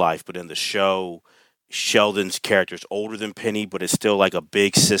in real life, but in the show, Sheldon's character is older than Penny, but it's still like a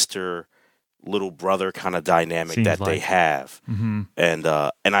big sister, little brother kind of dynamic they have. And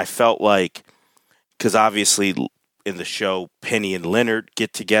I felt like, because obviously in the show, Penny and Leonard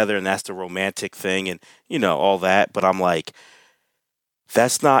get together and that's the romantic thing and, all that. But I'm like,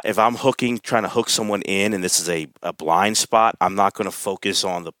 that's not, if I'm trying to hook someone in and this is a blind spot, I'm not going to focus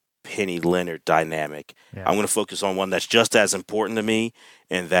on the Penny Leonard dynamic. I'm going to focus on one that's just as important to me,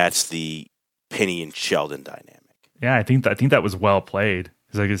 and that's the Penny and Sheldon dynamic. Yeah, I think that was well played.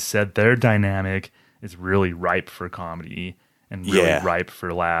 Because like I said, their dynamic is really ripe for comedy and really ripe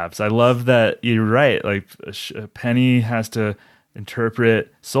for laughs. I love that you're right. Like Penny has to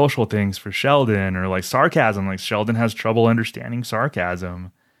interpret social things for Sheldon, or like sarcasm. Like Sheldon has trouble understanding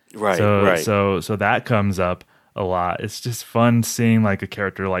sarcasm. Right. So that comes up a lot. It's just fun seeing like a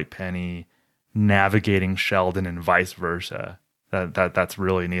character like Penny navigating Sheldon and vice versa. That's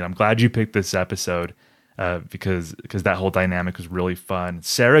really neat. I'm glad you picked this episode. Because that whole dynamic was really fun.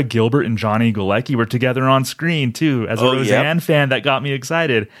 Sarah Gilbert and Johnny Galecki were together on screen too. As a Roseanne fan, that got me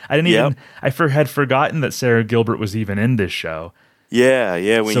excited. I had forgotten that Sarah Gilbert was even in this show.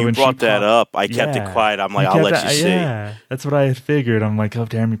 Yeah. When you brought that up, I kept it quiet. I'm like, I'll let you see. Yeah, that's what I had figured. I'm like, oh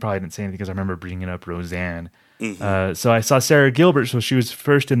damn, you probably didn't say anything because I remember bringing up Roseanne. So I saw Sarah Gilbert. So she was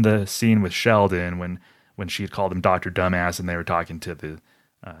first in the scene with Sheldon when she had called him Dr. Dumbass, and they were talking to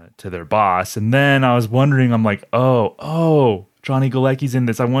their boss. And then I was wondering, I'm like, oh, Johnny Galecki's in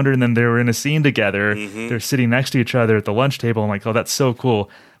this. I wondered, and then they were in a scene together. They're sitting next to each other at the lunch table. I'm like, oh, that's so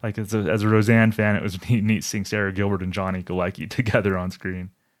cool. Like as a Roseanne fan, it was neat seeing Sarah Gilbert and Johnny Galecki together on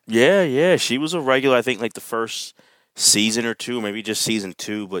screen. Yeah. She was a regular, I think, like the first season or two, maybe just season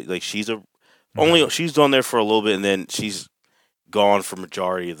 2. But like she's on there for a little bit, and then she's gone for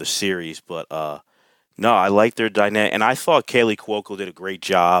majority of the series. But no, I like their dynamic, and I thought Kaylee Cuoco did a great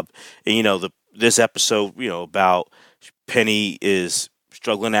job. And this episode, about Penny is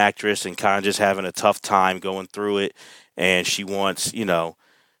struggling actress and kind of just having a tough time going through it, and she wants,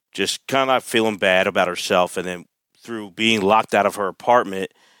 just kind of feeling bad about herself, and then through being locked out of her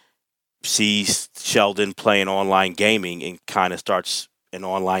apartment, sees Sheldon playing online gaming and kind of starts an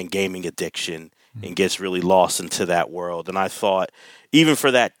online gaming addiction and gets really lost into that world. And I thought, even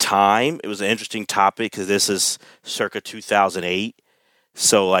for that time, it was an interesting topic because this is circa 2008.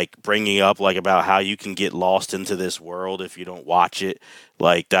 So, like, bringing up, like, about how you can get lost into this world if you don't watch it,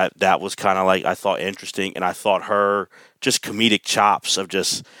 like, that was kind of, like, I thought interesting. And I thought her just comedic chops of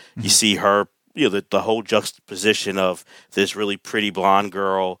just, you see her, you know, the whole juxtaposition of this really pretty blonde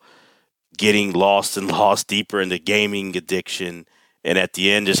girl getting lost deeper into gaming addiction. And at the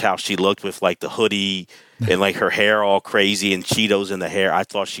end, just how she looked with, like, the hoodie and, like, her hair all crazy and Cheetos in the hair. I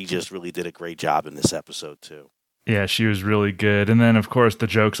thought she just really did a great job in this episode, too. Yeah, she was really good. And then, of course, the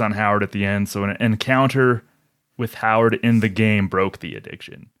jokes on Howard at the end. So an encounter with Howard in the game broke the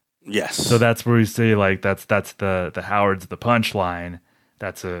addiction. Yes. So that's where we say, like, that's the Howard's the punchline.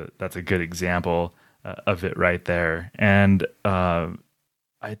 That's a good example of it right there. And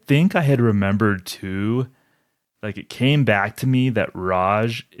I think I had remembered, too, like, it came back to me that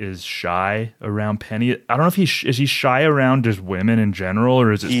Raj is shy around Penny. I don't know if is he shy around just women in general,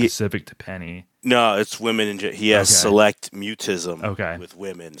 or is it specific to Penny? No, it's women. He has select mutism with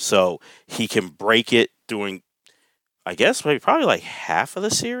women. So he can break it during, I guess, probably like half of the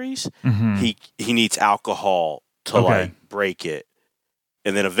series. Mm-hmm. He needs alcohol to like break it.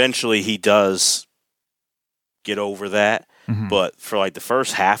 And then eventually he does get over that. Mm-hmm. But for like the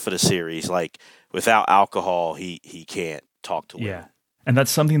first half of the series, like without alcohol, he can't talk to women. Yeah. And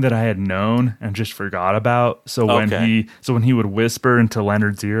that's something that I had known and just forgot about. So when he would whisper into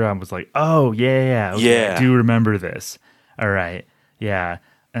Leonard's ear, I was like, "Oh yeah, I do remember this." All right, yeah,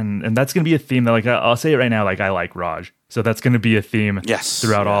 and that's gonna be a theme that, like, I'll say it right now, like, I like Raj. So that's gonna be a theme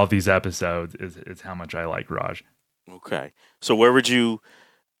throughout all of these episodes is how much I like Raj. Okay, so where would you?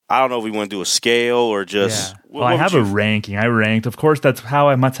 I don't know if we want to do a scale or just. Yeah. Well, I have a ranking. I ranked. Of course, that's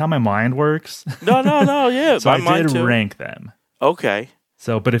how my mind works. No, yeah. So I did rank them. Okay.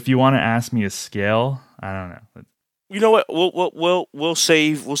 So, but if you want to ask me a scale, I don't know. You know what? We'll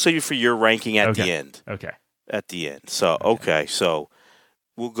save it for your ranking at the end. Okay. At the end. So so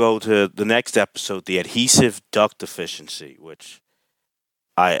we'll go to the next episode, the adhesive duct deficiency, which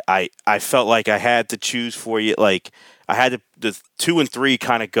I felt like I had to choose for you. Like I had the 2 and 3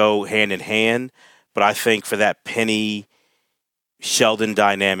 kind of go hand in hand, but I think for that Penny Sheldon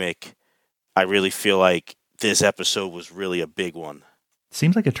dynamic, I really feel like this episode was really a big one.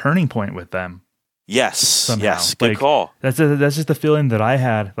 Seems like a turning point with them. Yes, somehow. Yes, good call. That's just the feeling that I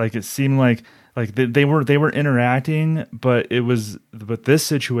had. Like it seemed like they were interacting, but this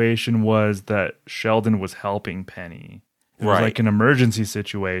situation was that Sheldon was helping Penny. It was like an emergency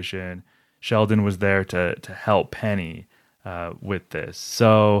situation. Sheldon was there to help Penny with this.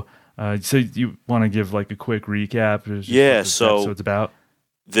 So you want to give like a quick recap? Yeah. So what it's about.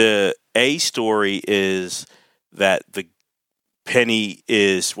 The A story is that the Penny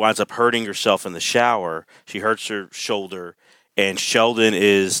winds up hurting herself in the shower. She hurts her shoulder, and Sheldon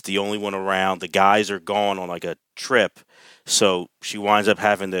is the only one around. The guys are gone on like a trip, so she winds up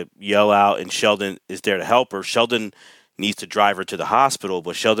having to yell out, and Sheldon is there to help her. Sheldon needs to drive her to the hospital,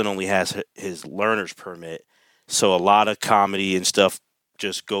 but Sheldon only has his learner's permit, so a lot of comedy and stuff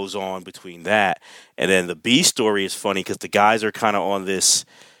just goes on between that. And then the B story is funny because the guys are kind of on this,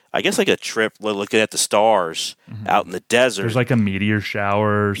 I guess, like a trip looking at the stars out in the desert. There's like a meteor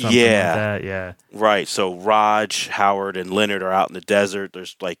shower or something like that. Yeah. Right. So Raj, Howard, and Leonard are out in the desert.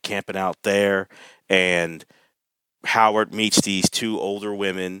 There's like camping out there. And Howard meets these 2 older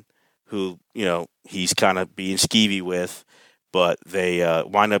women who, you know, he's kind of being skeevy with. But they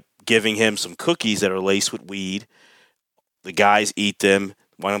wind up giving him some cookies that are laced with weed. The guys eat them,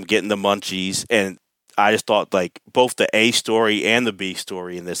 wind up getting the munchies. And I just thought like both the A story and the B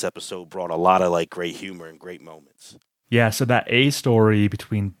story in this episode brought a lot of like great humor and great moments. Yeah, so that A story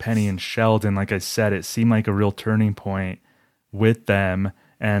between Penny and Sheldon, like I said, it seemed like a real turning point with them.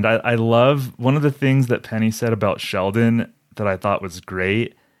 And I love one of the things that Penny said about Sheldon that I thought was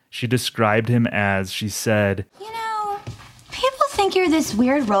great. She described him as, she said, "You know, people think you're this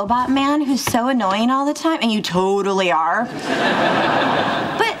weird robot man who's so annoying all the time, and you totally are.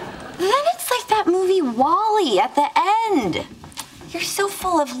 But then it's like that movie WALL-E at the end. You're so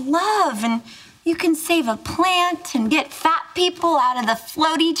full of love, and you can save a plant and get fat people out of the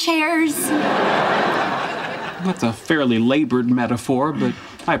floaty chairs." That's a fairly labored metaphor, but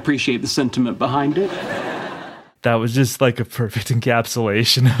I appreciate the sentiment behind it. That was just like a perfect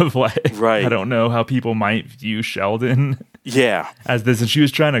encapsulation of like, right. I don't know how people might view Sheldon. Yeah. As this, and she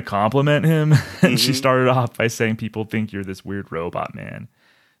was trying to compliment him, and she started off by saying people think you're this weird robot man.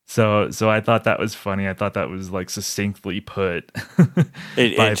 So I thought that was funny. I thought that was like succinctly put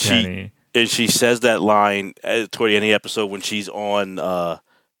by Penny. And she says that line toward the end of the episode when she's on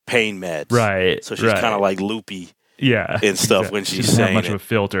pain meds. Right. So she's kind of like loopy. Yeah. And stuff when she she's doesn't have saying much of a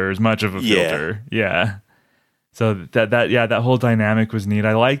filter, as much of a Yeah. filter. Yeah. So that whole dynamic was neat.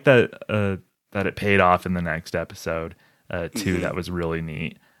 I like that it paid off in the next episode too. That was really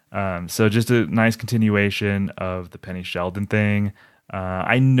neat. So just a nice continuation of the Penny Sheldon thing.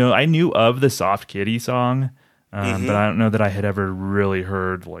 I knew of the Soft Kitty song, but I don't know that I had ever really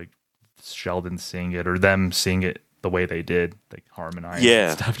heard like Sheldon sing it or them sing it the way they did, like harmonize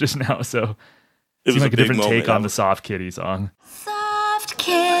and stuff just now. So it seemed like a different take on the Soft Kitty song. Soft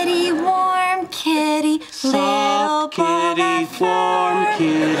kitty, warm kitty, Soft kitty, warm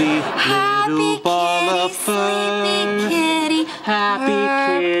kitty, little ball of fur. sleepy kitty,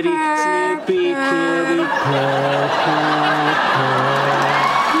 Happy kitty, sleepy kitty, purr, purr, purr.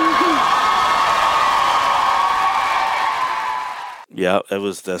 Yeah,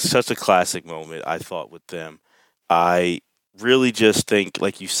 that's such a classic moment, I thought, with them. I really just think,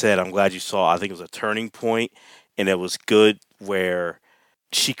 like you said, I'm glad you saw, I think it was a turning point, and it was good where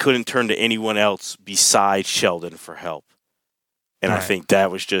she couldn't turn to anyone else besides Sheldon for help. And I think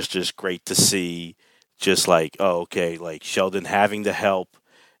that was just great to see, just like, oh, okay, like Sheldon having the help,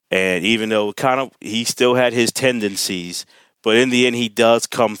 and even though he still had his tendencies, but in the end he does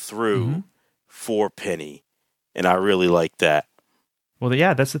come through for Penny, and I really like that. Well,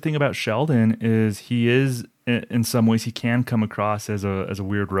 yeah, that's the thing about Sheldon is he is, in some ways, he can come across as a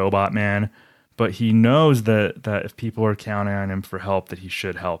weird robot man, but he knows that if people are counting on him for help, that he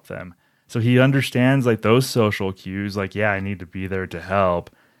should help them. So he understands like those social cues, like, yeah, I need to be there to help,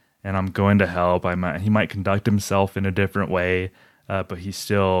 and I'm going to help. He might conduct himself in a different way, but he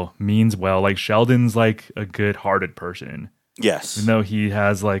still means well. Like Sheldon's like a good-hearted person. Yes. Even though he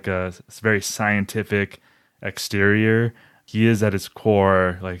has like a very scientific exterior, he is at his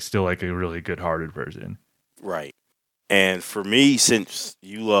core like still like a really good-hearted person. Right. And for me, since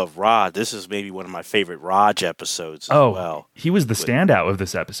you love Raj, this is maybe one of my favorite Raj episodes as well. He was the standout of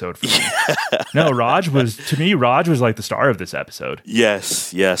this episode for me. No, Raj was like the star of this episode.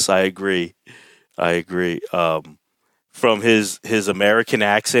 Yes, I agree. From his American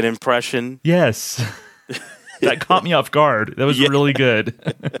accent impression. Yes. That caught me off guard. That was really good.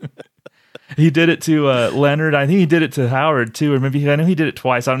 He did it to Leonard. I think he did it to Howard too, or maybe I know he did it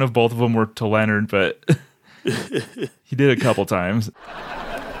twice. I don't know if both of them were to Leonard, but he did it a couple times.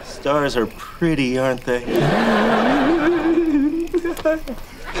 Stars are pretty, aren't they?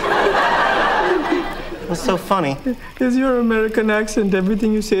 What's so funny? Is your American accent?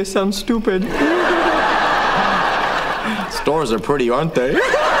 Everything you say sounds stupid. Stars are pretty, aren't they?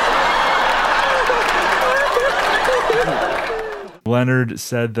 Leonard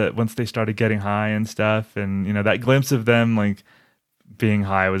said that once they started getting high and stuff, and that glimpse of them like being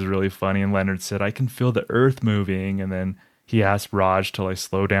high was really funny. And Leonard said, "I can feel the earth moving." And then he asked Raj to like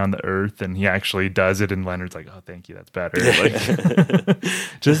slow down the earth, and he actually does it. And Leonard's like, "Oh, thank you, that's better." Like,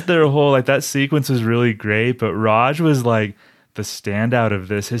 just their whole like that sequence was really great. But Raj was like the standout of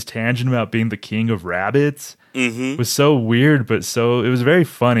this. His tangent about being the king of rabbits was so weird, but it was very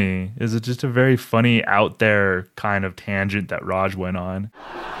funny. It was just a very funny, out there kind of tangent that Raj went on.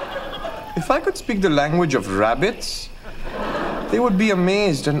 If I could speak the language of rabbits, they would be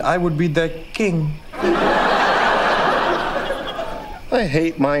amazed and I would be their king. I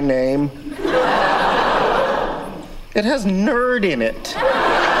hate my name. It has nerd in it.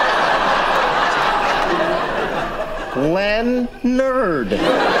 Len Nerd.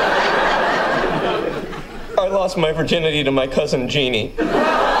 I lost my virginity to my cousin Jeannie.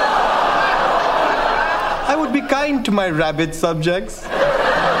 I would be kind to my rabbit subjects.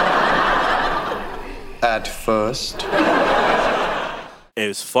 At first. It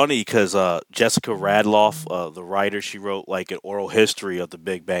was funny because Jessica Radloff, the writer, she wrote like an oral history of the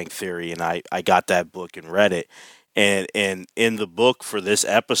Big Bang Theory, and I got that book and read it. And in the book for this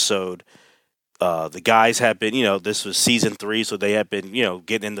episode, the guys had been, this was season 3, so they had been,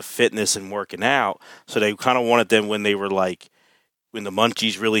 getting into fitness and working out. So they kind of wanted them when they were like, when the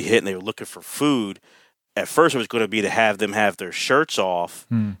munchies really hit and they were looking for food. At first, it was going to be to have them have their shirts off,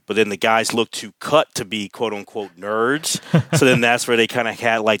 but then the guys looked too cut to be quote unquote nerds. So then that's where they kind of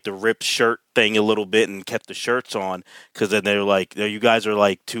had like the ripped shirt thing a little bit and kept the shirts on, because then they were like, you guys are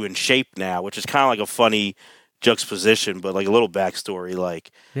like too in shape now, which is kind of like a funny juxtaposition, but like a little backstory, like.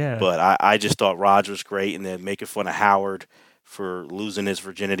 Yeah. But I just thought Raj was great, and then making fun of Howard for losing his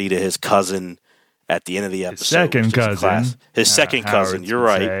virginity to his cousin at the end of the episode. His second cousin. You're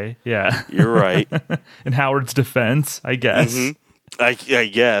right. Say. Yeah, you're right. In Howard's defense, I guess. I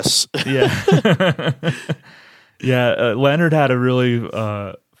guess. Yeah. Yeah. Leonard had a really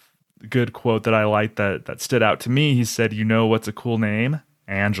good quote that I liked that stood out to me. He said, "You know what's a cool name?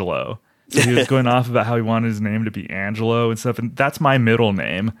 Angelo. So he was going off about how he wanted his name to be Angelo and stuff, and that's my middle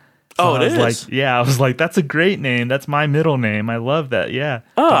name. So it is? I was like, that's a great name. That's my middle name. I love that. Yeah.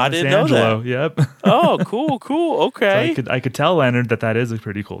 Oh, Thomas I didn't Angelo. know that. Yep. Oh, cool. Okay. So I could tell Leonard that is a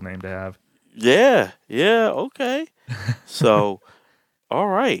pretty cool name to have. Yeah. Okay. So, all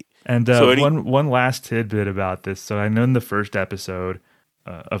right. And one last tidbit about this. So I know in the first episode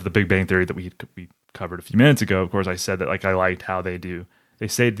of The Big Bang Theory that we covered a few minutes ago, of course, I said that like I liked how they do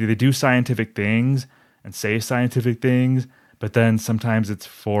scientific things and say scientific things, but then sometimes it's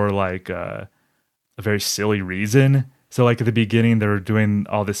for like a very silly reason. So like at the beginning, they were doing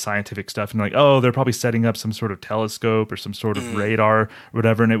all this scientific stuff and like, oh, they're probably setting up some sort of telescope or some sort of radar or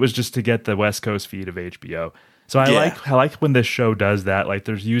whatever. And it was just to get the West Coast feed of HBO. So I like when this show does that. Like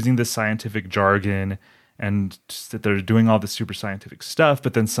they're using this scientific jargon and just that they're doing all this super scientific stuff,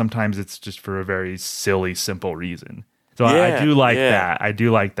 but then sometimes it's just for a very silly, simple reason. So I do like that. I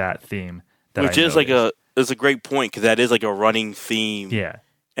do like that theme. Which is like it's a great point because that is like a running theme. Yeah.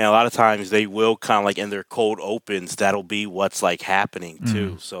 And a lot of times they will kind of like in their cold opens, that'll be what's like happening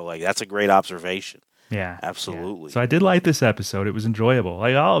too. So like that's a great observation. Yeah. Absolutely. Yeah. So I did like this episode. It was enjoyable.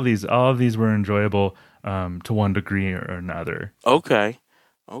 Like all of these were enjoyable to one degree or another. Okay.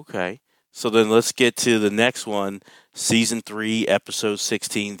 So then let's get to the next one, season 3, episode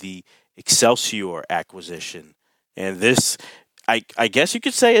 16, the Excelsior acquisition. And this, I guess you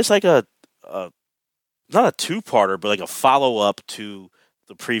could say it's like a not a two-parter, but like a follow-up to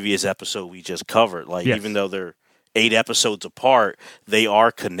the previous episode we just covered. Like even though they're 8 episodes apart, they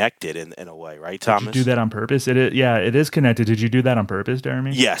are connected in a way, right, Thomas? Did you do that on purpose? It is connected. Did you do that on purpose,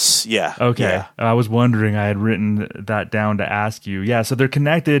 Jeremy? Yes. Yeah. Okay. Yeah. I was wondering. I had written that down to ask you. Yeah. So they're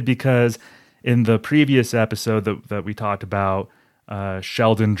connected because in the previous episode that we talked about,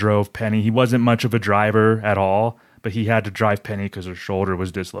 Sheldon drove Penny. He wasn't much of a driver at all, but he had to drive Penny because her shoulder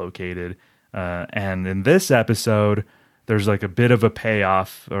was dislocated. And in this episode, there's like a bit of a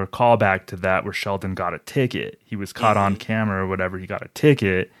payoff or callback to that where Sheldon got a ticket. He was caught on camera or whatever. He got a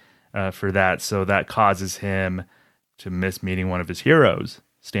ticket for that. So that causes him to miss meeting one of his heroes,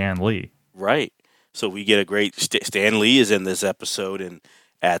 Stan Lee. Right. So we get a great Stan Lee is in this episode and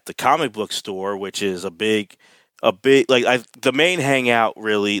at the comic book store, which is a big like the main hangout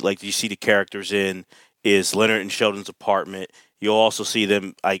really like you see the characters in is Leonard and Sheldon's apartment. You'll also see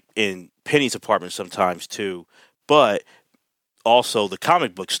them like in Penny's apartment sometimes too, but also the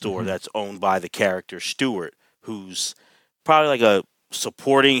comic book store that's owned by the character Stewart, who's probably like a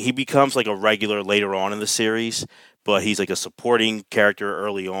supporting. He becomes like a regular later on in the series, but he's like a supporting character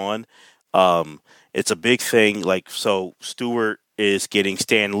early on. It's a big thing. Like so, Stewart is getting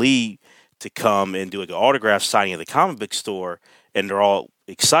Stan Lee to come and do like an autograph signing at the comic book store, and they're all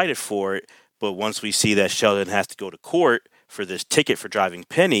excited for it. But once we see that Sheldon has to go to court for this ticket for driving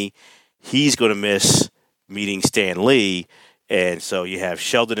Penny, he's going to miss meeting Stan Lee. And so you have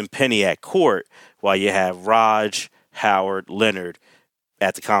Sheldon and Penny at court while you have Raj, Howard, Leonard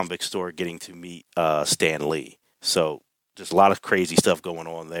at the comic book store getting to meet Stan Lee. So there's a lot of crazy stuff going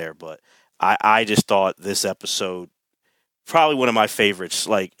on there. But I just thought this episode, probably one of my favorites,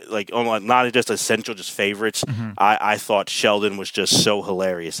 like not just essential, just favorites. I thought Sheldon was just so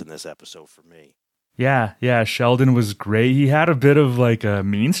hilarious in this episode for me. Yeah, Sheldon was great. He had a bit of like a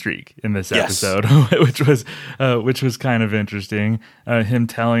mean streak in this episode, which was kind of interesting.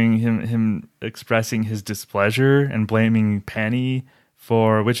 Him expressing his displeasure and blaming Penny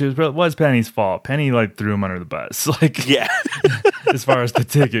for which was Penny's fault. Penny like threw him under the bus, like as far as the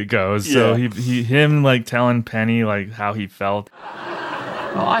ticket goes. So him like telling Penny like how he felt.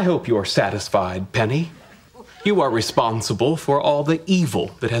 Well, I hope you're satisfied, Penny. You are responsible for all the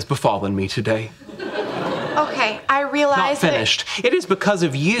evil that has befallen me today. Okay, I realize Not finished. It is because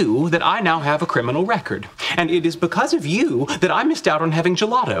of you that I now have a criminal record. And it is because of you that I missed out on having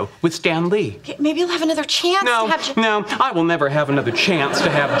gelato with Stan Lee. Maybe you'll have another chance to have No, I will never have another chance to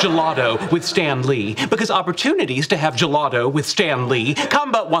have gelato with Stan Lee, because opportunities to have gelato with Stan Lee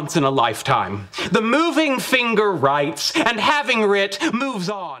come but once in a lifetime. The moving finger writes, and having writ moves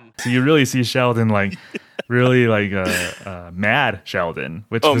on. So you really see Sheldon like really like mad Sheldon,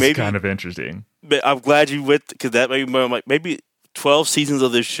 which was kind of interesting. But I'm glad you went because that maybe 12 seasons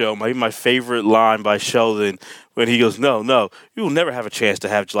of this show, maybe my favorite line by Sheldon when he goes, no, you will never have a chance to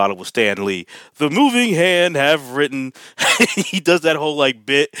have gelato with Stan Lee. The moving hand have written. He does that whole like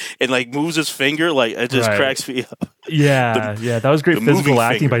bit and like moves his finger. Like it just cracks me up. Yeah, that was great physical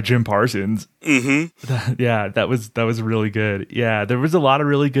acting by Jim Parsons. Mm-hmm. Yeah, that was really good. Yeah, there was a lot of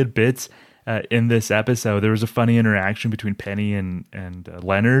really good bits. in this episode, there was a funny interaction between Penny and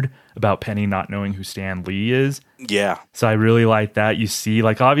Leonard about Penny not knowing who Stan Lee is. Yeah. So I really like that. You see,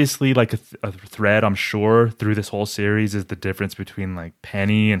 like, obviously, like a thread, I'm sure, through this whole series is the difference between like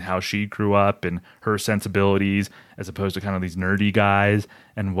Penny and how she grew up and her sensibilities, as opposed to kind of these nerdy guys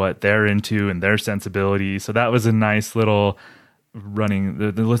and what they're into and their sensibilities. So that was a nice little running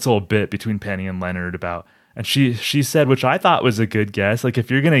the little bit between Penny and Leonard about. And she said, which I thought was a good guess, like, if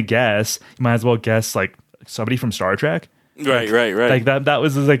you're gonna guess, you might as well guess like somebody from Star Trek. Right. Like that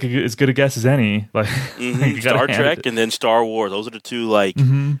was like as good a guess as any. Like, Star Trek and then Star Wars. Those are the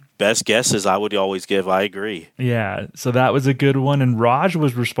two best guesses I would always give. I agree. Yeah, so that was a good one. And Raj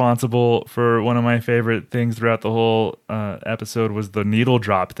was responsible for one of my favorite things throughout the whole episode was the needle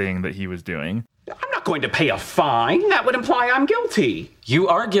drop thing that he was doing. I'm not going to pay a fine. That would imply I'm guilty. You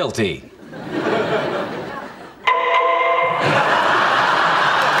are guilty.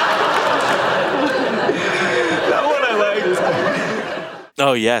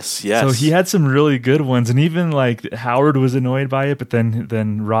 Oh, yes. So he had some really good ones, and even like Howard was annoyed by it, but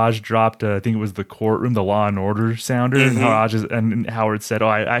then Raj dropped, I think it was the courtroom, the Law and Order sounder, and Howard said, "Oh,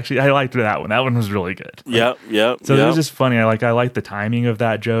 I liked that one. That one was really good." Yep. So it was just funny. I like the timing of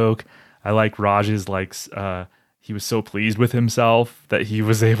that joke. I like Raj's he was so pleased with himself that he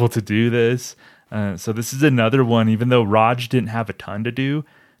was able to do this. So this is another one. Even though Raj didn't have a ton to do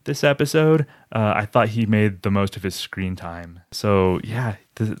this episode, I thought he made the most of his screen time. So yeah,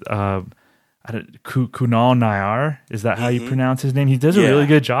 Kunal Nair, is that how you pronounce his name? He does a really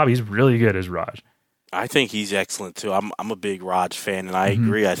good job. He's really good as Raj. I think he's excellent too. I'm a big Raj fan, and I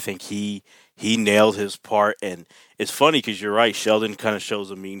agree. I think he nailed his part, and it's funny because you're right. Sheldon kind of shows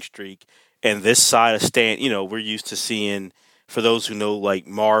a mean streak, and this side of Stan, we're used to seeing. For those who know, like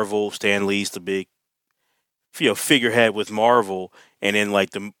Marvel, Stan Lee's the big, figurehead with Marvel. And in like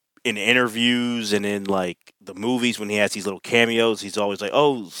in interviews and in like the movies when he has these little cameos, he's always like,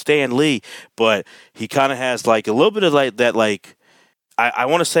 "Oh, Stan Lee," but he kind of has like a little bit of like that. Like I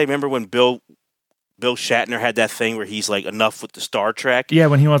want to say, remember when Bill Shatner had that thing where he's like, "Enough with the Star Trek." Yeah,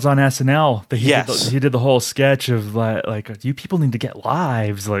 when he was on SNL, he did the whole sketch of like you people need to get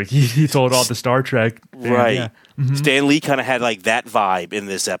lives. Like he told all the Star Trek thing. Right. Yeah. Stan Lee kind of had like that vibe in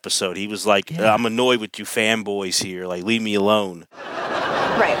this episode. He was like, "I'm annoyed with you fanboys here. Like, leave me alone."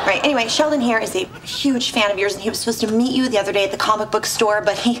 Right. Anyway, Sheldon here is a huge fan of yours, and he was supposed to meet you the other day at the comic book store,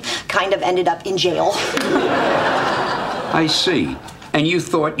 but he kind of ended up in jail. I see. And you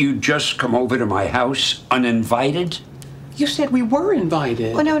thought you'd just come over to my house uninvited? You said we were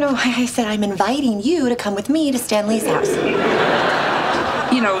invited. Well, no. I said I'm inviting you to come with me to Stan Lee's house.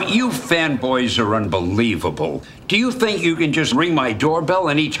 You fanboys are unbelievable. Do you think you can just ring my doorbell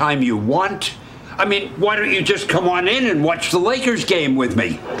anytime you want? I mean, why don't you just come on in and watch the Lakers game with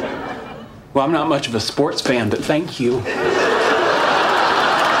me? Well, I'm not much of a sports fan, but thank you.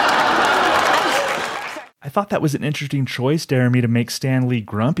 I thought that was an interesting choice, Jeremy, to make Stan Lee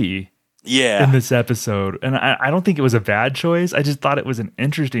grumpy. Yeah. In this episode. And I don't think it was a bad choice. I just thought it was an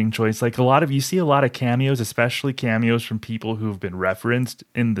interesting choice. Like you see a lot of cameos, especially cameos from people who've been referenced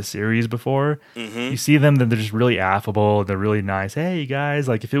in the series before. You see them, then they're just really affable. They're really nice. Hey, guys.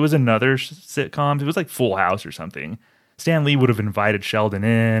 Like if it was another sitcom, if it was like Full House or something, Stan Lee would have invited Sheldon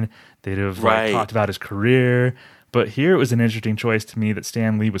in. They'd have talked about his career. But here it was an interesting choice to me that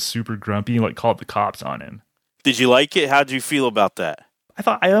Stan Lee was super grumpy, like called the cops on him. Did you like it? How did you feel about that?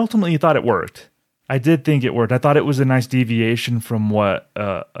 I ultimately thought it worked. I did think it worked. I thought it was a nice deviation from what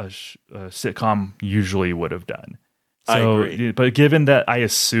a sitcom usually would have done. So, I agree. But given that I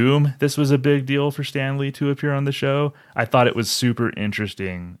assume this was a big deal for Stan Lee to appear on the show, I thought it was super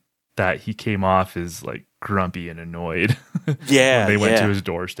interesting that he came off as like grumpy and annoyed. Yeah, when they went to his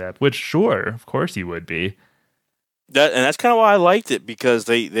doorstep, which sure, of course he would be. That's kind of why I liked it, because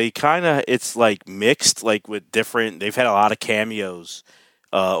they kind of, it's like mixed, like with different, they've had a lot of cameos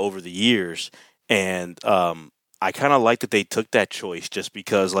over the years, and I kind of like that they took that choice, just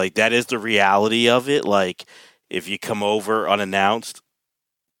because like that is the reality of it. Like if you come over unannounced,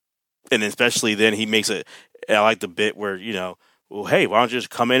 and especially then he makes it, I like the bit where, well, hey, why don't you just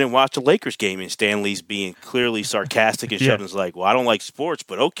come in and watch the Lakers game? And Stan Lee's being clearly sarcastic, and Sheldon's like, well, I don't like sports,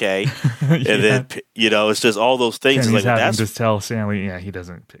 but okay. And then, it's just all those things. And he's like, having to tell Stan Lee, he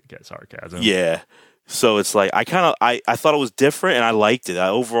doesn't get sarcasm. Yeah. So it's like, I thought it was different, and I liked it.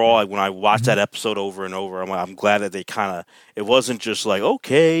 Overall, when I watched that episode over and over, I'm glad that they it wasn't just like,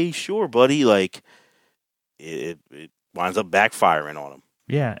 okay, sure, buddy. Like, it winds up backfiring on them.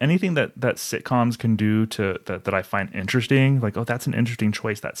 Yeah, anything that sitcoms can do that I find interesting, like, oh, that's an interesting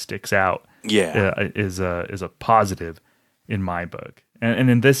choice that sticks out. Yeah, is a positive. in my book. And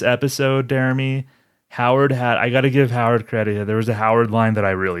in this episode, Jeremy, I got to give Howard credit. There was a Howard line that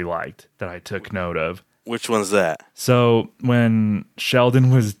I really liked that I took note of. Which one's that? So when Sheldon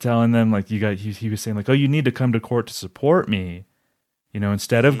was telling them, like, he was saying, like, oh, you need to come to court to support me,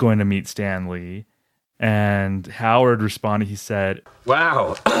 instead of going to meet Stan Lee. And Howard responded, he said,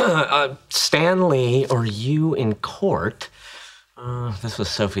 wow, Stan Lee or you in court? If this was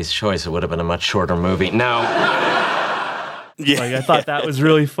Sophie's Choice, it would have been a much shorter movie. No. Yeah. Like, I thought that was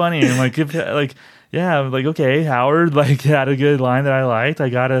really funny. And okay, Howard had a good line that I liked. I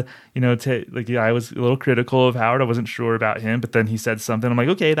gotta, I was a little critical of Howard. I wasn't sure about him, but then he said something. I'm like,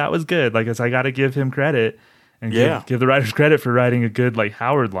 okay, that was good. Like, I gotta give him credit and give the writers credit for writing a good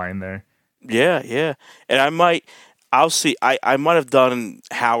Howard line there. Yeah. And I might have done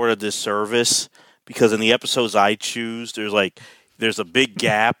Howard a disservice because in the episodes I choose, there's a big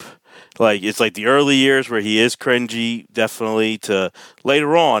gap. Like, it's like the early years where he is cringy, definitely, to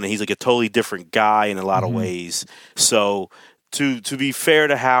later on, he's like a totally different guy in a lot of ways. So to be fair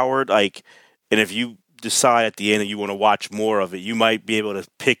to Howard, and if you decide at the end that you want to watch more of it, you might be able to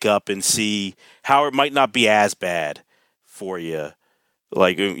pick up and see Howard might not be as bad for you.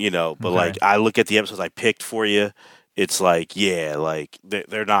 But I look at the episodes I picked for you, it's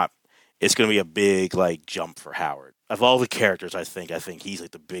they're not, it's going to be a big, jump for Howard. Of all the characters, I think he's,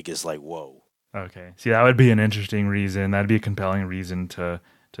 the biggest, whoa. Okay. See, that would be an interesting reason. That'd be a compelling reason to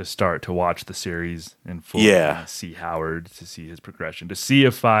start to watch the series in full. Yeah. See Howard, to see his progression, to see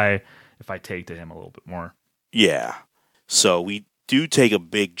if I take to him a little bit more. Yeah. So we do take a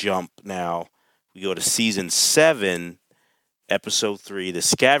big jump now. We go to season 7, episode 3, The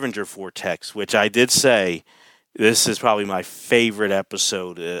Scavenger Vortex, which I did say this is probably my favorite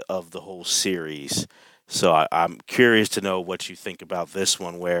episode of the whole series. So I'm curious to know what you think about this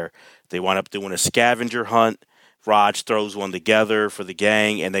one, where they wind up doing a scavenger hunt. Raj throws one together for the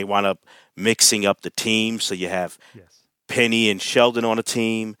gang, and they wind up mixing up the team. So you have Penny and Sheldon on a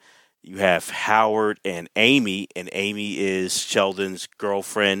team. You have Howard and Amy is Sheldon's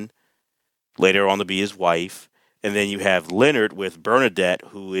girlfriend, later on to be his wife. And then you have Leonard with Bernadette,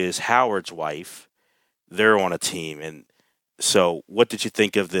 who is Howard's wife. They're on a team. And so what did you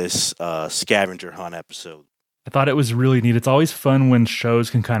think of this scavenger hunt episode? I thought it was really neat. It's always fun when shows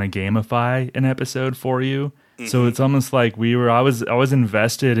can kind of gamify an episode for you. Mm-hmm. So it's almost like I was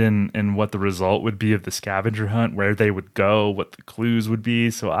invested in what the result would be of the scavenger hunt, where they would go, what the clues would be.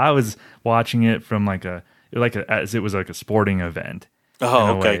 So I was watching it from as it was like a sporting event.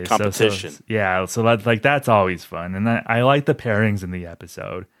 Oh, okay. Competition. So that's always fun. And I like the pairings in the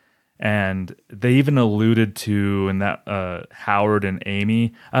episode. And they even alluded to in that Howard and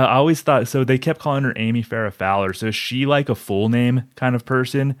Amy. I always thought, so they kept calling her Amy Farrah Fowler. So is she like a full name kind of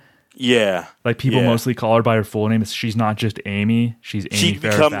person? Yeah. Like people mostly call her by her full name. She's not just Amy. She's Amy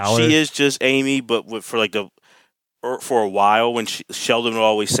Farrah Fowler. She is just Amy, but for a while when Sheldon would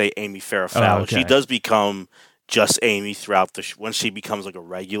always say Amy Farrah Fowler. Okay. She does become just Amy throughout when she becomes a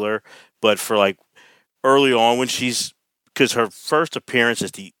regular. But for early on because her first appearance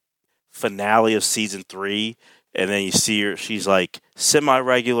is the finale of season 3, and then you see her, she's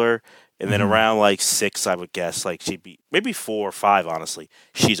semi-regular, and then around 6, I would guess, she'd be maybe 4 or 5, honestly,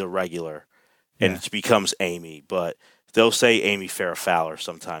 she's a regular, and she becomes Amy, but they'll say Amy Farrah Fowler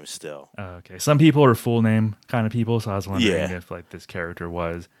sometimes still. Okay, some people are full name kind of people, so I was wondering if this character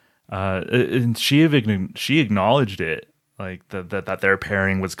was, and she acknowledged it. That their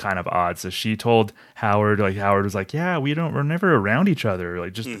pairing was kind of odd. So she told Howard, Howard was like, yeah, we're never around each other,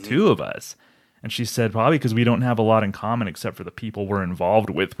 just the two of us. And she said, probably because we don't have a lot in common except for the people we're involved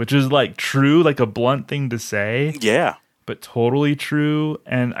with, which is true, a blunt thing to say. Yeah. But totally true.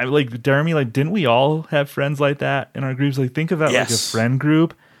 And I Jeremy, didn't we all have friends like that in our groups? Think of that a friend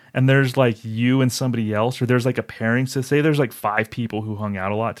group. And there's you and somebody else, or there's a pairing. So say there's 5 people who hung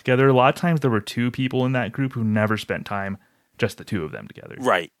out a lot together. A lot of times there were 2 people in that group who never spent time, just the 2 of them together.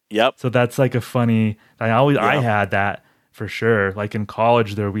 Right. Yep. So that's a funny. I had that for sure. In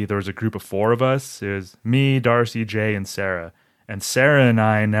college, there was a group of 4 of us. It was me, Darcy, Jay, and Sarah. And Sarah and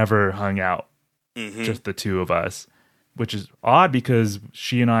I never hung out. Mm-hmm. Just the 2 of us, which is odd because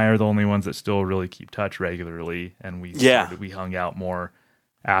she and I are the only ones that still really keep touch regularly, and we hung out more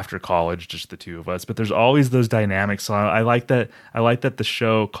after college, just the 2 of us. But there's always those dynamics. So I like that. I like that the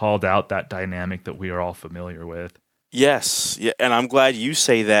show called out that dynamic that we are all familiar with. Yes, yeah, and I'm glad you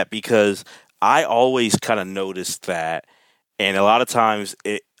say that because I always kind of noticed that, and a lot of times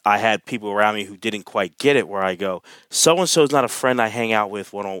I had people around me who didn't quite get it, where I go, so-and-so is not a friend I hang out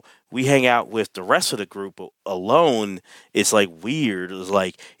with. We hang out with the rest of the group alone. It's like weird. It's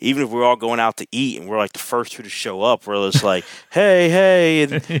like, even if we're all going out to eat and we're like the first two to show up, we're just like, hey,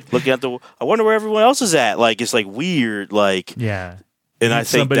 and looking at I wonder where everyone else is at. Like, it's like weird. Like, yeah. And I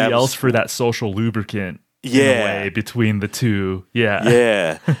think somebody else for that social lubricant. In a way, between the two.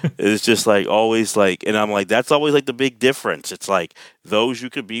 Yeah. It's just like always like, and I'm like, that's always like the big difference. It's like those you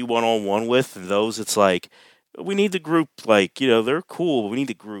could be one-on-one with, and those it's like, we need the group, like, they're cool, but we need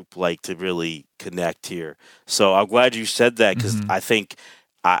the group like to really connect here. So I'm glad you said that, because I think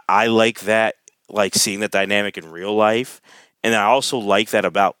I like that, like seeing that dynamic in real life. And I also like that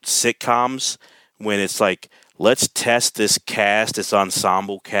about sitcoms, when it's like, let's test this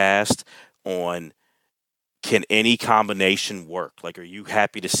ensemble cast on, can any combination work? Like, are you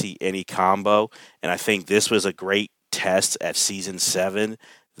happy to see any combo? And I think this was a great test at season 7,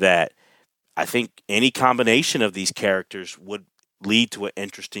 that I think any combination of these characters would lead to an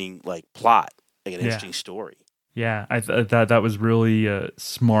interesting plot, like an interesting story. Yeah, I thought that was really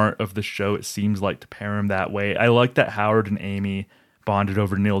smart of the show. It seems like to pair them that way. I like that Howard and Amy bonded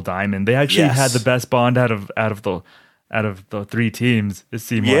over Neil Diamond. They actually had the best bond out of the 3 teams. It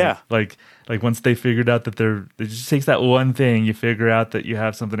seemed like once they figured out that it just takes that one thing, you figure out that you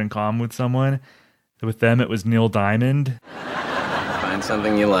have something in common with someone. With them, it was Neil Diamond. Find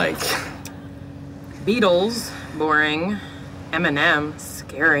something you like. Beatles, boring. Eminem,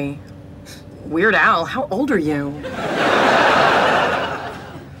 scary. Weird Al, how old are you?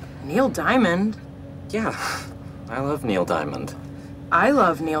 Neil Diamond. Yeah, I love Neil Diamond. I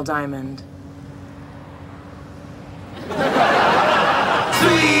love Neil Diamond.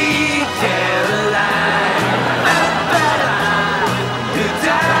 Sweet Caroline, good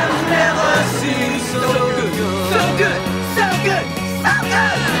times never seem so good, so good, so good, so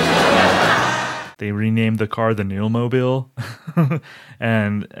good. They renamed the car the Neilmobile,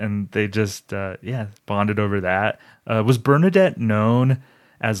 and they just bonded over that. Was Bernadette known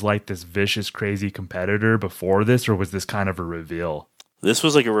as like this vicious, crazy competitor before this, or was this kind of a reveal? This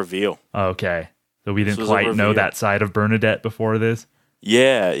was like a reveal. Okay. So we didn't quite know that side of Bernadette before this?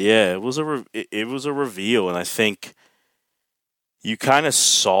 Yeah. It was a reveal, and I think you kind of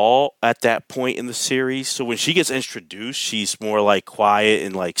saw at that point in the series. So when she gets introduced, she's more like quiet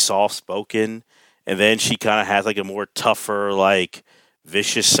and like soft-spoken, and then she kind of has like a more tougher, like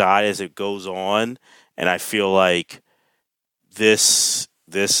vicious side as it goes on. And I feel like this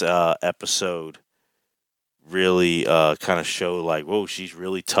episode really kind of showed like, whoa, she's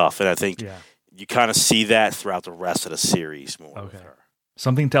really tough. And I think you kind of see that throughout the rest of the series more with her.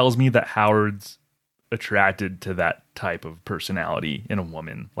 Something tells me that Howard's attracted to that type of personality in a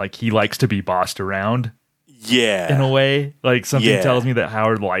woman. Like, he likes to be bossed around. Yeah. In a way. Like, something tells me that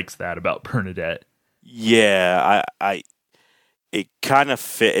Howard likes that about Bernadette. Yeah. It kind of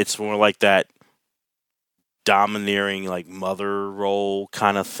fit. It's more like that domineering, like, mother role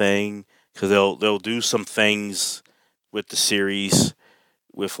kind of thing. Because they'll do some things with the series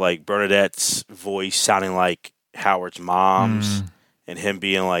with like Bernadette's voice sounding like Howard's mom's, and him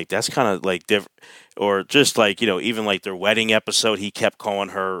being like, that's kind of like different, or just like, even like their wedding episode, he kept calling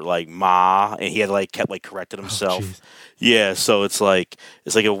her like Ma, and he had like kept like corrected himself. So it's like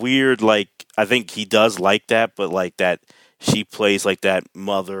a weird, like, I think he does like that, but like that she plays like that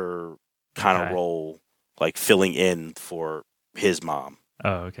mother kind of role, like filling in for his mom.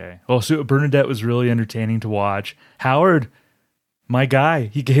 Oh, okay. Well, so Bernadette was really entertaining to watch. Howard, my guy,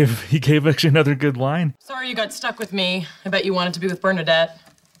 he gave actually another good line. Sorry you got stuck with me. I bet you wanted to be with Bernadette.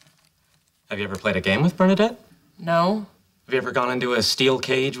 Have you ever played a game with Bernadette? No. Have you ever gone into a steel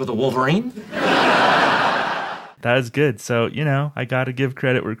cage with a Wolverine? That is good. So, I got to give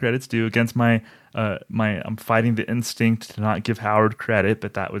credit where credit's due. Against I'm fighting the instinct to not give Howard credit,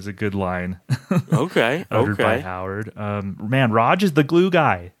 but that was a good line. Okay. Uttered by Howard. Man, Raj is the glue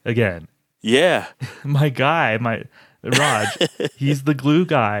guy again. Yeah. My guy, Raj, he's the glue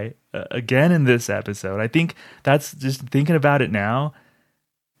guy again in this episode. I think that's, just thinking about it now,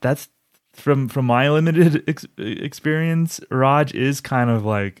 that's from my limited experience, Raj is kind of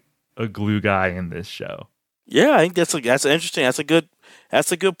like a glue guy in this show. Yeah, I think that's interesting. That's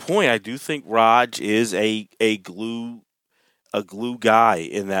a good point. I do think Raj is a glue guy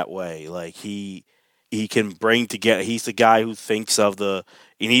in that way. Like he can bring together. He's the guy who thinks of and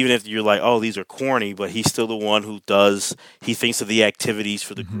even if you're like, oh, these are corny, but he's still the one who does. He thinks of the activities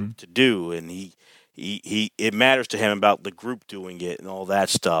for the group to do, and he it matters to him about the group doing it and all that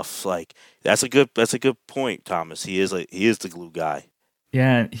stuff. Like that's a good point, Thomas. He is the glue guy.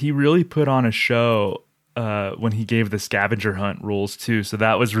 Yeah, he really put on a show when he gave the scavenger hunt rules too. So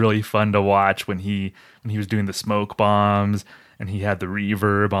that was really fun to watch when he was doing the smoke bombs and he had the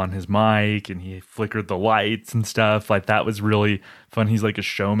reverb on his mic and he flickered the lights and stuff. Like that was really fun. He's like a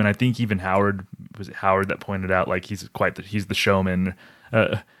showman. I think even Howard that pointed out like he's the showman.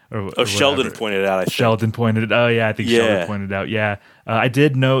 Sheldon pointed it out. I think. Sheldon pointed it. Oh yeah, I think Sheldon pointed it out. Yeah, I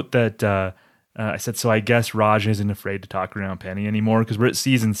did note that. I said, so I guess Raj isn't afraid to talk around Penny anymore because we're at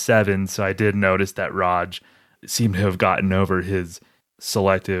season 7. So I did notice that Raj seemed to have gotten over his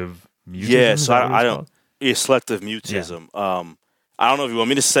selective mutism. Yeah, so I don't. Yeah, selective mutism. Yeah. I don't know if you want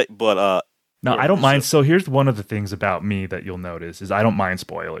me to say, but no, I don't mind. So here's one of the things about me that you'll notice is I don't mind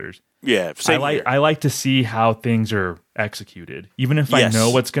spoilers. Yeah, I like to see how things are executed, even if I know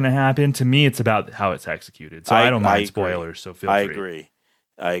what's going to happen. To me, it's about how it's executed. So I don't mind spoilers. So feel free.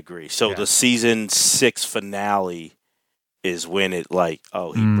 I agree. So the season 6 finale is when it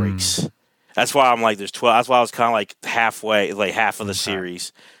he breaks. That's why I'm like there's 12. That's why I was kind of like halfway, like half of the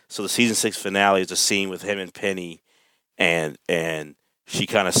series. So the season 6 finale is a scene with him and Penny, and she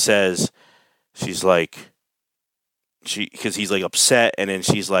kind of says, she's like, because he's like upset, and then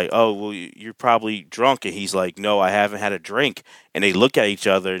she's like, "Oh, well, you're probably drunk," and he's like, "No, I haven't had a drink." And they look at each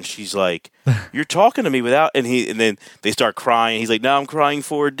other, and she's like, "You're talking to me without," and then they start crying. He's like, "No, I'm crying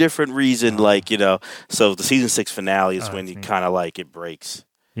for a different reason," So the season 6 finale is when you kind of like it breaks.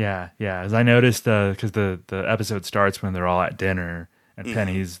 Yeah. As I noticed, because the episode starts when they're all at dinner, and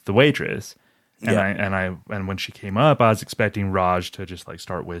Penny's the waitress. And when she came up, I was expecting Raj to just like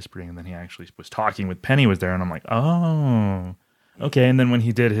start whispering, and then he actually was talking with Penny was there, and I'm like, oh, okay. And then when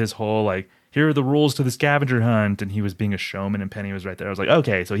he did his whole like, here are the rules to the scavenger hunt, and he was being a showman, and Penny was right there. I was like,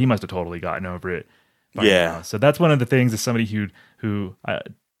 okay, so he must have totally gotten over it. Now. So that's one of the things as somebody who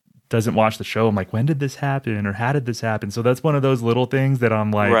doesn't watch the show. I'm like, when did this happen, or how did this happen? So that's one of those little things that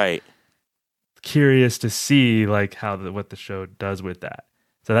I'm like, curious to see like what the show does with that.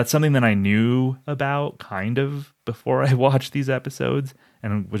 So that's something that I knew about kind of before I watched these episodes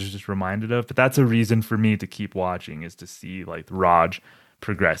and was just reminded of. But that's a reason for me to keep watching, is to see like Raj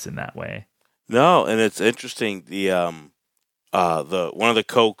progress in that way. No, and it's interesting. The one of the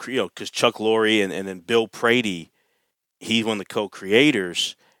because Chuck Lorre and then Bill Prady, he's one of the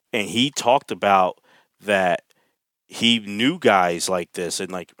co-creators, and he talked about that he knew guys like this,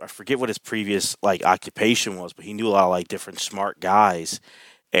 and like I forget what his previous like occupation was, but he knew a lot of like different smart guys.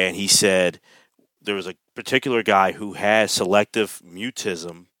 And he said there was a particular guy who had selective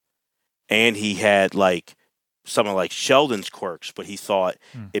mutism, and he had like something like Sheldon's quirks, but he thought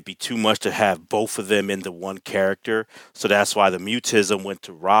it'd be too much to have both of them into one character. So that's why the mutism went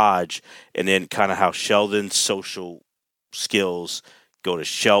to Raj, and then kind of how Sheldon's social skills go to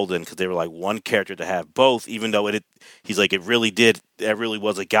Sheldon, because they were like one character to have both, even though he's like, it really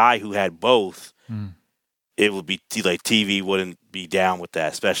was a guy who had both. It would be like TV wouldn't be down with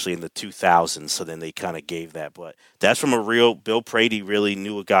that, especially in the 2000s. So then they kind of gave that. But that's from a real Bill Prady really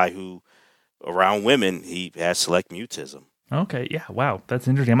knew a guy who, around women, he has select mutism. Okay, yeah, wow, that's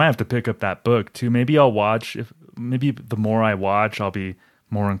interesting. I might have to pick up that book too. Maybe I'll watch. Maybe the more I watch, I'll be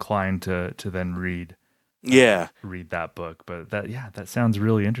more inclined to then read. Read that book. But that sounds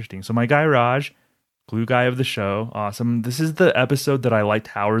really interesting. So my guy Raj, glue guy of the show, awesome. This is the episode that I liked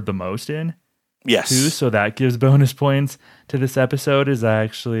Howard the most in. Yes. Too, so that gives bonus points to this episode. Is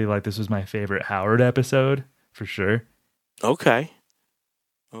actually like this was my favorite Howard episode for sure. Okay.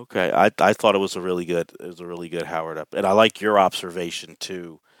 I thought it was a really good Howard episode, and I like your observation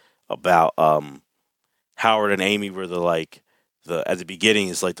too about Howard and Amy were at the beginning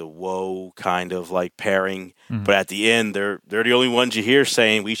is like the whoa kind of like pairing, but at the end they're the only ones you hear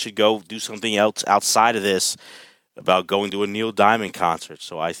saying we should go do something else outside of this, about going to a Neil Diamond concert.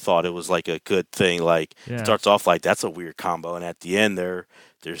 So I thought it was like a good thing. Like it starts off like that's a weird combo, and at the end they're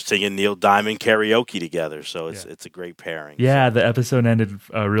singing Neil Diamond karaoke together. So it's a great pairing. Yeah, the episode ended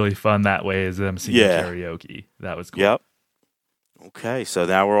really fun that way, as them singing karaoke. That was cool. Yep. Okay, so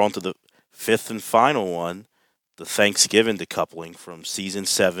now we're on to the 5th and final one, the Thanksgiving decoupling from season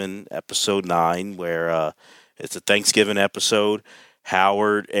 7, episode 9, where it's a Thanksgiving episode.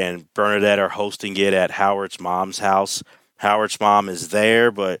 Howard and Bernadette are hosting it at Howard's mom's house. Howard's mom is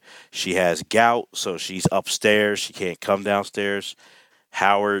there, but she has gout, so she's upstairs. She can't come downstairs.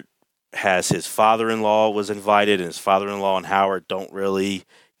 Howard has his father-in-law was invited, and his father-in-law and Howard don't really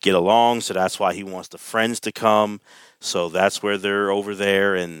get along, so that's why he wants the friends to come. So that's where they're over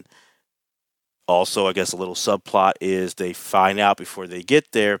there. And also, I guess a little subplot is they find out before they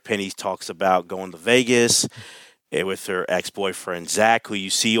get there, Penny talks about going to Vegas. with her ex-boyfriend Zach, who you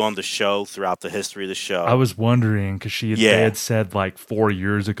see on the show throughout the history of the show. I was wondering because they had said like 4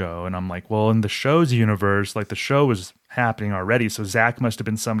 years ago, and I'm like, well, in the show's universe, like the show was happening already, so Zach must have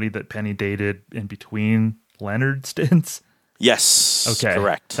been somebody that Penny dated in between Leonard stints. Yes. Okay.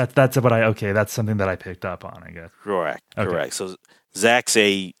 Correct. That's what that's something that I picked up on, I guess. Correct. Okay. Correct. So Zach's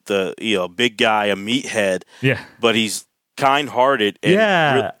a big guy, a meathead. Yeah. But he's kind-hearted.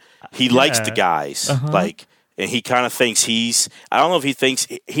 And he likes the guys. And he kind of thinks I don't know if he thinks,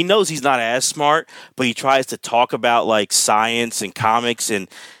 he knows he's not as smart, but he tries to talk about like science and comics, and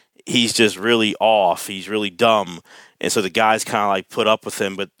he's just really off. He's really dumb. And so the guys kind of like put up with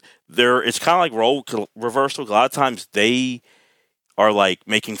him, but it's kind of like role reversal. A lot of times they are like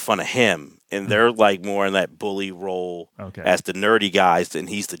making fun of him, and they're like more in that bully role as the nerdy guys, and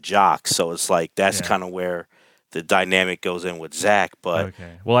he's the jock. So it's like that's kind of where the dynamic goes in with Zach. But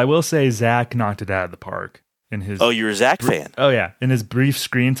well, I will say Zach knocked it out of the park in his. Oh, you're a Zach fan? Oh yeah, in his brief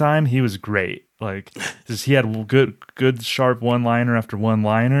screen time, he was great. Like he had good sharp one-liner after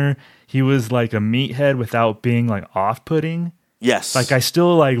one-liner. He was like a meathead without being like off-putting. Yes. Like I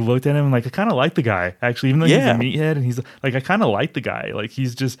still like looked at him and like I kind of like the guy actually, even though he's a meathead, and he's like I kind of like the guy. Like he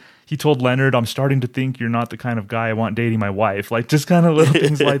told Leonard, "I'm starting to think you're not the kind of guy I want dating my wife." Like just kind of little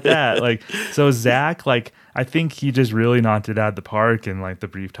things like that. Like so Zach, like I think he just really knocked it out of the park in like the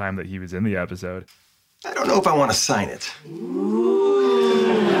brief time that he was in the episode. I don't know if I want to sign it.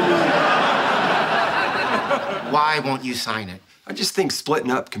 Why won't you sign it? I just think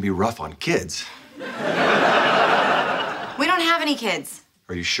splitting up can be rough on kids. We don't have any kids.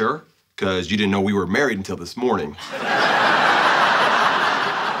 Are you sure? Because you didn't know we were married until this morning.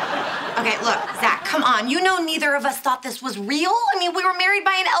 Okay, look, Zach, come on. You know neither of us thought this was real. I mean, we were married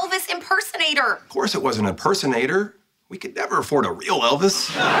by an Elvis impersonator. Of course it was an impersonator. We could never afford a real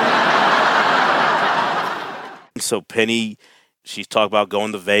Elvis. So Penny, she's talking about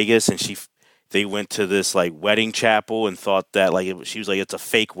going to Vegas, and they went to this like wedding chapel and thought that like she was like it's a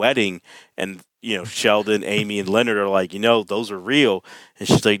fake wedding, and Sheldon, Amy, and Leonard are like, those are real, and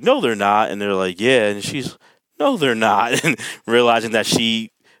she's like, no, they're not, and they're like, yeah, and she's no, they're not, and realizing that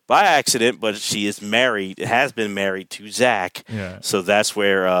she by accident, but she is married, has been married to Zach. Yeah. So that's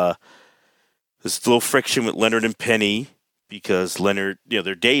where there's a little friction with Leonard and Penny because Leonard,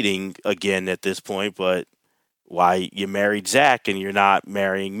 they're dating again at this point, but why you married Zach and you're not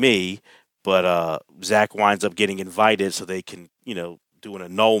marrying me? But Zach winds up getting invited so they can, do an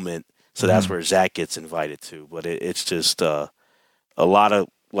annulment. So that's where Zach gets invited to. But it's just a lot of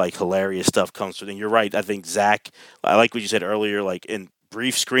like hilarious stuff comes through. And you're right. I think Zach, I like what you said earlier, like in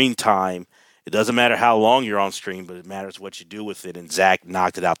brief screen time, it doesn't matter how long you're on screen, but it matters what you do with it. And Zach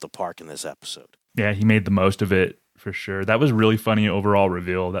knocked it out the park in this episode. Yeah, he made the most of it for sure. That was really funny overall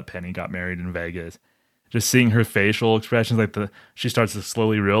reveal that Penny got married in Vegas. Just seeing her facial expressions, like she starts to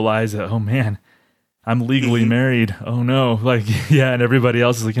slowly realize that, oh man, I'm legally married. Oh no. Like, yeah. And everybody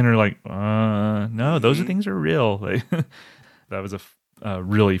else is looking at her like, no, those things are real. Like, that was a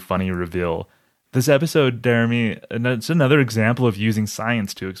really funny reveal. This episode, Jeremy, it's another example of using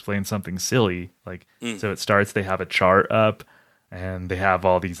science to explain something silly. Like, so it starts, they have a chart up and they have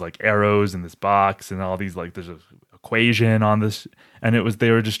all these like arrows in this box and all these like, there's an equation on this. And they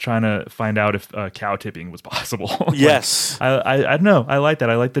were just trying to find out if cow tipping was possible. Yes. I don't know. I like that.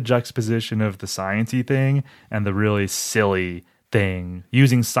 I like the juxtaposition of the sciencey thing and the really silly thing.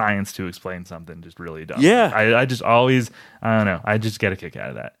 Using science to explain something just really dumb. Yeah. I just always, I don't know. I just get a kick out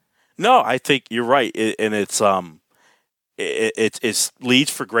of that. No, I think you're right. And it's leads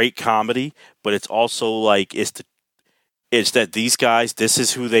for great comedy, but it's also like it's that these guys, this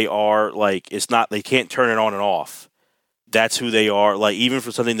is who they are. Like it's not, they can't turn it on and off. That's who they are. Like even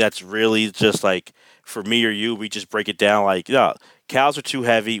for something that's really just like for me or you, we just break it down like, yeah, cows are too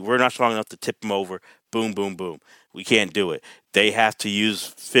heavy. We're not strong enough to tip them over. Boom, boom, boom. We can't do it. They have to use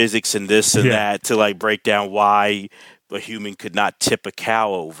physics and this and that to like break down why a human could not tip a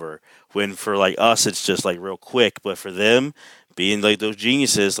cow over. When for like us, it's just like real quick. But for them, being like those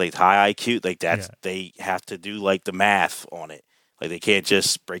geniuses, like high IQ, like that's they have to do like the math on it. Like they can't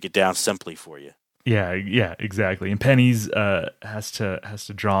just break it down simply for you. Yeah, exactly. And Penny's has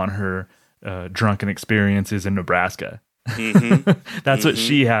to draw on her drunken experiences in Nebraska. That's what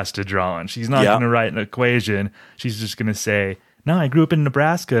she has to draw on. She's not going to write an equation. She's just going to say, "No, I grew up in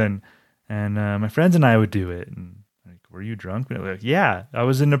Nebraska, and my friends and I would do it." And like, were you drunk? Like, yeah, I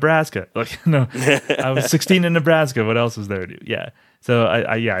was in Nebraska. Like, no, I was 16 in Nebraska. What else was there to do? Yeah. So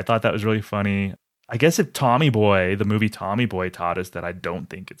I thought that was really funny. I guess if Tommy Boy, the movie Tommy Boy, taught us that, I don't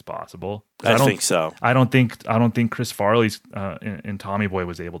think it's possible. I think so. I don't think Chris Farley's in Tommy Boy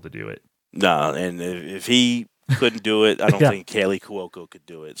was able to do it. No, and if he couldn't do it. I don't Yeah. think Kaylee Cuoco could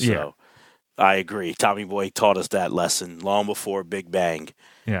do it. So Yeah. I agree. Tommy Boy taught us that lesson long before Big Bang.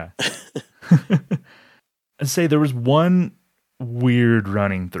 Yeah. I'd say there was one weird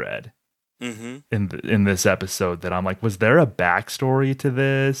running thread in this episode that I'm like, was there a backstory to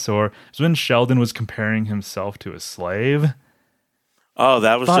this? Or it was when Sheldon was comparing himself to a slave. Oh,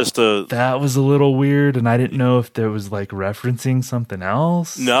 that was that was a little weird, and I didn't know if there was like referencing something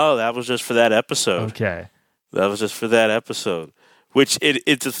else. No, that was just for that episode. Okay. That was just for that episode. Which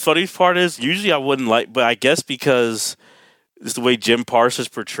it's the funny part is usually I wouldn't like, but I guess because it's the way Jim Parsons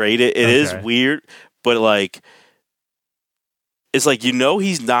portrayed it, it is weird. But like, it's like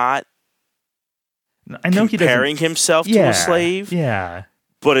he's not. I know comparing himself to a slave. Yeah.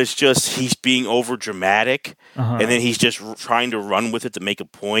 But it's just he's being over dramatic, Uh-huh. and then he's just trying to run with it to make a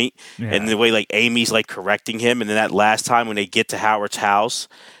point. Yeah. And the way like Amy's like correcting him, and then that last time when they get to Howard's house,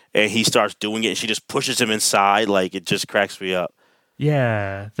 and he starts doing it, and she just pushes him inside, like it just cracks me up.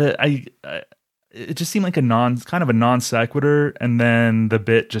 Yeah, it just seemed like a non sequitur, and then the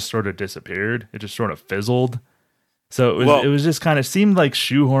bit just sort of disappeared. It just sort of fizzled. So it was just kind of seemed like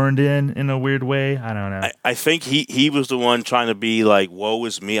shoehorned in a weird way. I don't know. I think he was the one trying to be like, "Woe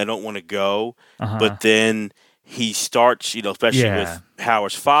is me, I don't want to go," Uh-huh. but then he starts, especially with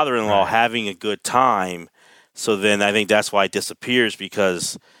Howard's father-in-law having a good time. So then I think that's why it disappears,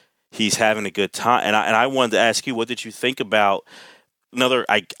 because he's having a good time. And I wanted to ask you, what did you think about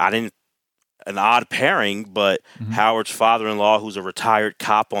an odd pairing, but Howard's father-in-law, who's a retired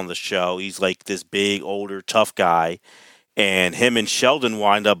cop on the show, he's like this big, older, tough guy, and him and Sheldon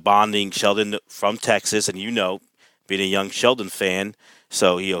wind up bonding. Sheldon from Texas, and being a young Sheldon fan,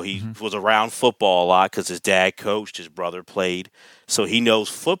 so he was around football a lot because his dad coached, his brother played, so he knows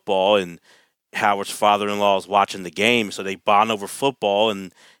football, and Howard's father-in-law is watching the game, so they bond over football,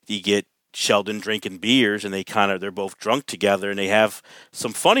 and you get Sheldon drinking beers, and they're both drunk together, and they have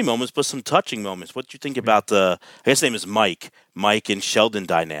some funny moments, but some touching moments. What do you think about I guess his name is Mike and Sheldon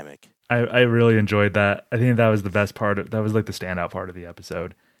dynamic? I really enjoyed that. I think that was the best part. That was like the standout part of the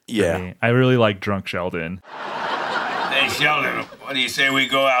episode. Yeah. Me. I really like drunk Sheldon. Hey, Sheldon, what do you say we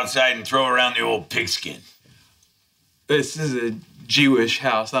go outside and throw around the old pigskin? This is a Jewish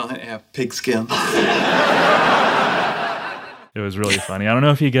house. I don't have pigskin. It was really funny. I don't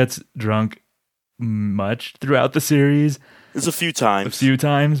know if he gets drunk much throughout the series. It's a few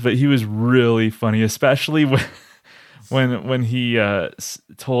times. But he was really funny, especially when he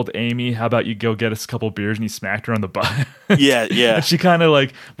told Amy, "How about you go get us a couple beers?" and he smacked her on the butt. Yeah. And she kind of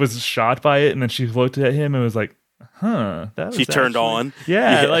like was shocked by it, and then she looked at him and was like, "Huh." She turned on.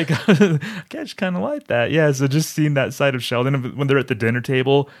 Yeah, like I just kind of like that. Yeah, so just seeing that side of Sheldon when they're at the dinner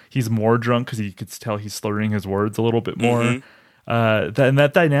table, he's more drunk because you could tell he's slurring his words a little bit more.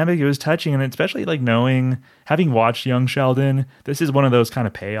 That dynamic, it was touching, and especially like having watched Young Sheldon, this is one of those kind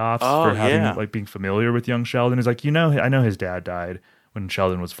of payoffs for having like being familiar with Young Sheldon. Is like, I know his dad died when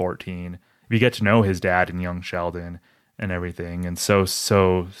Sheldon was 14. You get to know his dad and Young Sheldon and everything, and so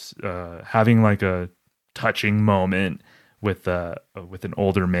having like a touching moment with an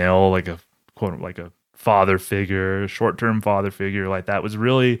older male, like a quote, like a father figure, short-term father figure, like that was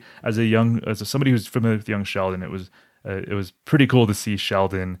really, as somebody who's familiar with Young Sheldon, it was pretty cool to see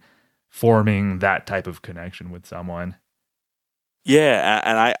Sheldon forming that type of connection with someone. Yeah,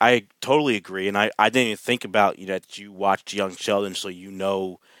 and I totally agree. And I didn't even think about that you watched Young Sheldon,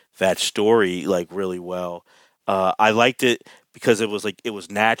 so that story like really well. I liked it because it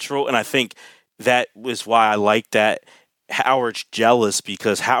was natural, and I think that was why I liked that Howard's jealous,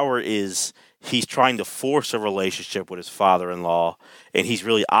 because he's trying to force a relationship with his father-in-law, and he's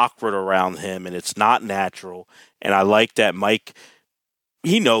really awkward around him, and it's not natural. And I like that Mike,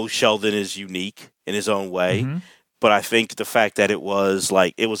 he knows Sheldon is unique in his own way, but I think the fact that it was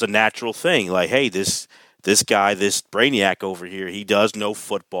a natural thing. Like, hey, this guy, this brainiac over here, he does know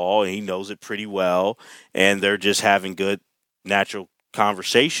football, and he knows it pretty well, and they're just having good, natural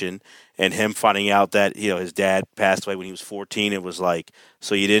conversation. And him finding out that, his dad passed away when he was 14, it was like,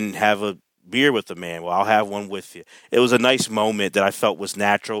 so you didn't have a beer with the man? Well, I'll have one with you. It was a nice moment that I felt was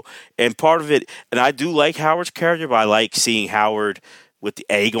natural. And part of it, and I do like Howard's character, but I like seeing Howard with the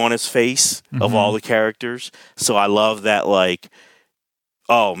egg on his face of all the characters. So I love that, like,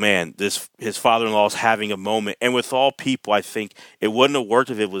 oh man, his father-in-law's having a moment. And with all people, I think it wouldn't have worked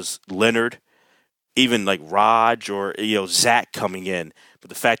if it was Leonard, even like Raj or Zach coming in. But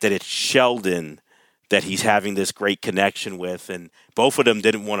the fact that it's Sheldon that he's having this great connection with, and both of them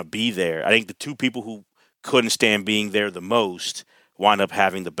didn't want to be there. I think the two people who couldn't stand being there the most wind up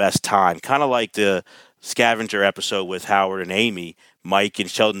having the best time. Kind of like the scavenger episode with Howard and Amy. Mike and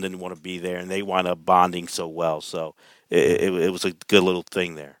Sheldon didn't want to be there, and they wound up bonding so well. So it was a good little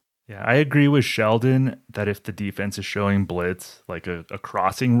thing there. Yeah, I agree with Sheldon that if the defense is showing blitz, like a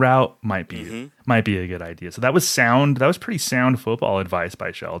crossing route might be a good idea. So that was sound. That was pretty sound football advice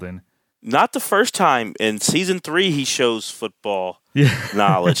by Sheldon. Not the first time. In season 3, he shows football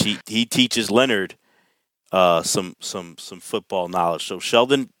knowledge. He teaches Leonard some football knowledge. So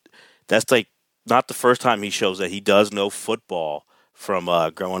Sheldon, that's like not the first time he shows that he does know football from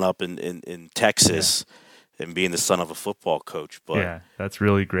growing up in Texas and being the son of a football coach. But yeah, that's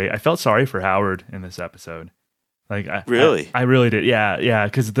really great. I felt sorry for Howard in this episode. Like I really did. Yeah,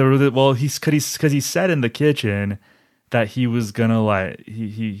 because he said in the kitchen that he was gonna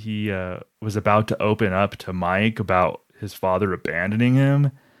he was about to open up to Mike about his father abandoning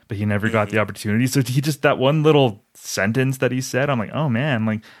him, but he never got the opportunity. So he just, that one little sentence that he said, I'm like, oh man,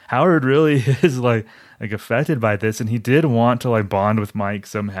 like Howard really is like affected by this, and he did want to like bond with Mike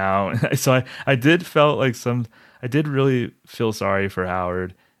somehow. So I did really feel sorry for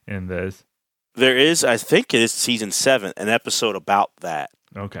Howard in this. There is, I think it is season 7, an episode about that.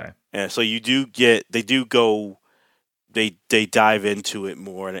 Okay. And so they dive into it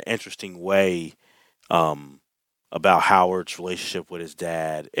more in an interesting way, about Howard's relationship with his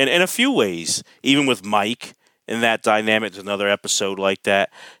dad. And in a few ways, even with Mike and that dynamic, there's another episode like that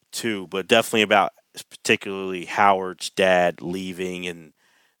too, but definitely about particularly Howard's dad leaving, and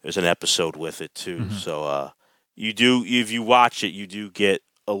there's an episode with it too. Mm-hmm. So you do, if you watch it, you do get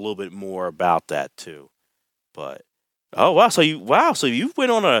a little bit more about that too. But so you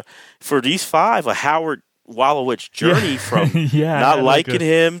went on for these 5 a Howard Wolowitz journey from not liking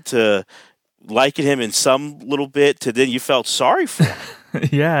him to liking him in some little bit to then you felt sorry for him.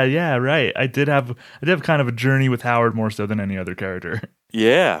 yeah, right. I did have kind of a journey with Howard more so than any other character.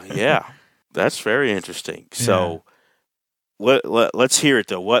 Yeah. That's very interesting. So let's hear it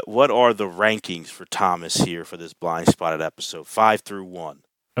though. What are the rankings for Thomas here for this Blind Spotted episode, 5 through 1?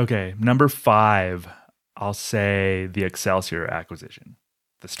 Okay, number 5, I'll say the Excelsior acquisition,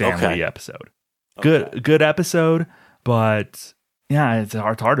 the Stan Lee episode. Good episode, but yeah, it's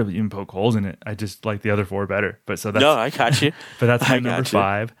hard to even poke holes in it. I just like the other 4 better. But so that's, no, I got you. But that's my number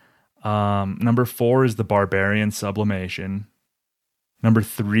 5. Number 4 is the Barbarian Sublimation. Number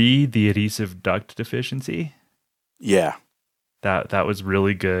 3, the Adhesive Duct Deficiency. Yeah, that was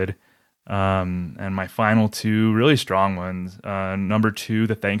really good. And my final 2 really strong ones. Number 2,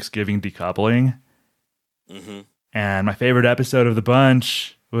 the Thanksgiving Decoupling. Mm-hmm. And my favorite episode of the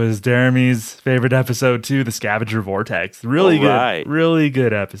bunch was Jeremy's favorite episode too, the Scavenger Vortex. Really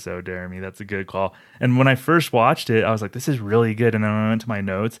good episode, Jeremy. That's a good call. And when I first watched it, I was like, this is really good. And then when I went to my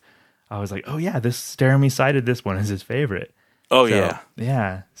notes, I was like, oh yeah, Jeremy cited this one as his favorite. Oh, so,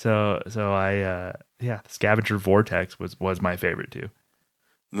 yeah. So I the Scavenger Vortex was my favorite too.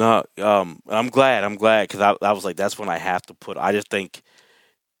 No, I'm glad because I was like, that's one I have to put. I just think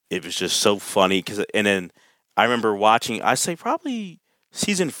it was just so funny and then I remember watching, I say probably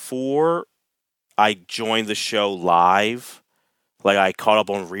season 4, I joined the show live. Like I caught up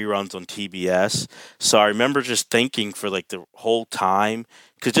on reruns on TBS. So I remember just thinking for like the whole time,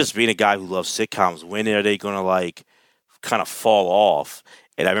 because just being a guy who loves sitcoms, when are they going to like kind of fall off?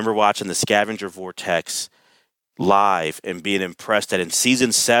 And I remember watching the Scavenger Vortex live and being impressed that in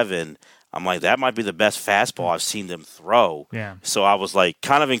season 7, I'm like, that might be the best fastball I've seen them throw. Yeah. So I was like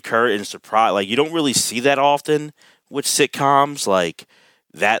kind of encouraged and surprised. Like you don't really see that often with sitcoms. Like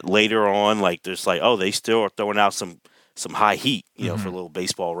that later on, like there's like, oh, they still are throwing out some high heat, for a little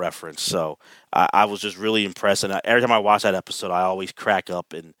baseball reference. So I was just really impressed. And every time I watch that episode, I always crack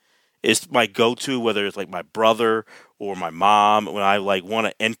up. And it's my go-to, whether it's like my brother or my mom, when I like want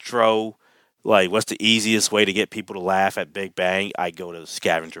to intro, like what's the easiest way to get people to laugh at Big Bang, I go to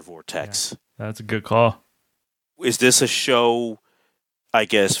Scavenger Vortex. Yeah, that's a good call. Is this a show, I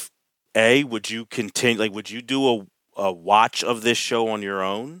guess, would you continue, like would you do a watch of this show on your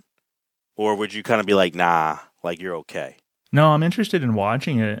own? Or would you kind of be like, nah, like you're okay? No, I'm interested in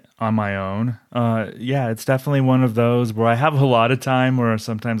watching it on my own. Yeah, it's definitely one of those where I have a lot of time where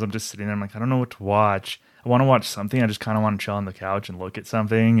sometimes I'm just sitting there, I'm like, I don't know what to watch. I want to watch something. I just kind of want to chill on the couch and look at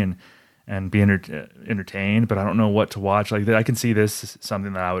something and be entertained, but I don't know what to watch. Like I can see this is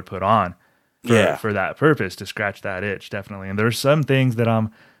something that I would put on for that purpose, to scratch that itch, definitely. And there's some things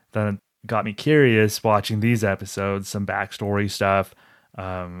that got me curious watching these episodes, some backstory stuff.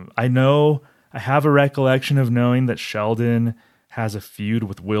 I know I have a recollection of knowing that Sheldon has a feud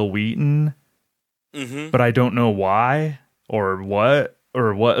with Will Wheaton, but I don't know why or what.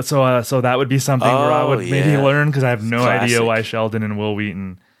 So that would be something where I would maybe learn, because I have no idea why Sheldon and Will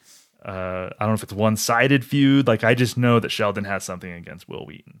Wheaton I don't know if it's one-sided feud. Like, I just know that Sheldon has something against Will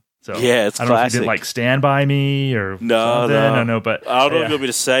Wheaton. So yeah, it's I don't know if he classic. did like Stand By Me or something. No, but I don't know if you want me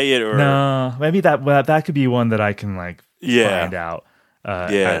to say it or no. Maybe that could be one that I can like find out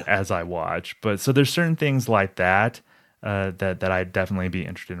as I watch. But so there's certain things like that that I'd definitely be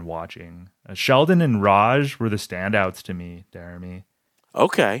interested in watching. Sheldon and Raj were the standouts to me, Jeremy.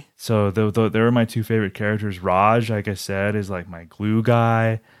 Okay. So they were my two favorite characters. Raj, like I said, is like my glue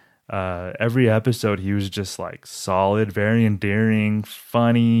guy. Every episode he was just like solid, very endearing,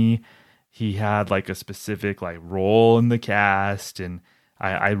 funny. He had like a specific like role in the cast, and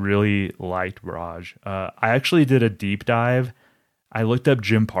I really liked Raj. I actually did a deep dive. I looked up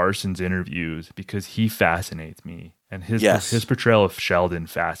Jim Parsons interviews because he fascinates me, and his portrayal of Sheldon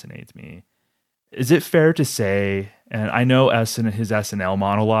fascinates me. Is it fair to say, and I know in his SNL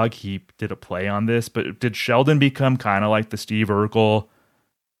monologue he did a play on this, but did Sheldon become kind of like the Steve Urkel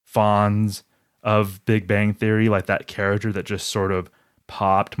Fonz of Big Bang Theory, like that character that just sort of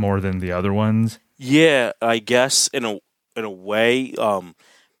popped more than the other ones? Yeah, I guess in a way. And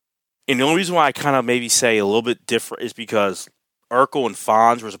the only reason why I kind of maybe say a little bit different is because Urkel and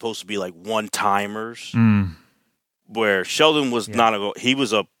Fonz were supposed to be like one-timers, where Sheldon was he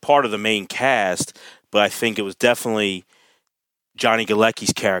was a part of the main cast, but I think it was definitely Johnny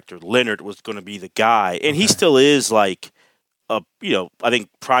Galecki's character, Leonard, was going to be the guy. And he still is like, I think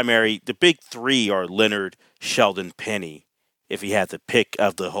the big three are Leonard, Sheldon, Penny, if he had to pick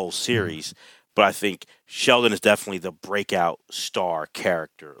of the whole series. But I think Sheldon is definitely the breakout star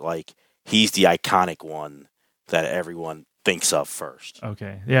character. Like, he's the iconic one that everyone thinks of first.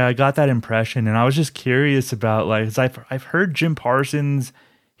 Okay. Yeah, I got that impression. And I was just curious about, like, 'cause I've heard Jim Parsons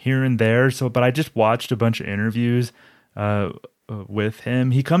here and there, but I just watched a bunch of interviews with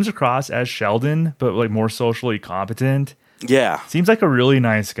him. He comes across as Sheldon, but like more socially competent. Yeah. Seems like a really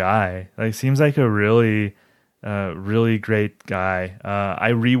nice guy. Like, seems like a really, really great guy.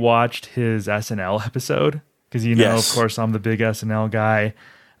 I rewatched his SNL episode because, of course, I'm the big SNL guy.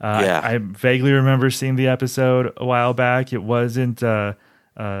 I vaguely remember seeing the episode a while back. It wasn't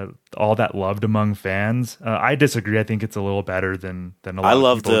all that loved among fans. I disagree. I think it's a little better than a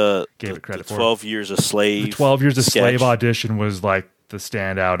lot of people gave it credit for. 12 Years a Slave. The 12 Years a Slave audition was like the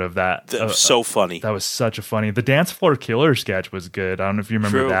standout of that. That was so funny. That was such a funny. The Dance Floor Killer sketch was good. I don't know if you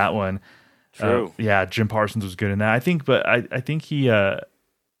remember that one. True. Yeah, Jim Parsons was good in that. I think he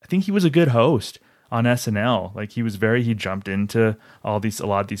was a good host on SNL. Like, he jumped into a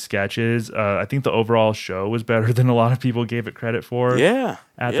lot of these sketches. I think the overall show was better than a lot of people gave it credit for. Yeah.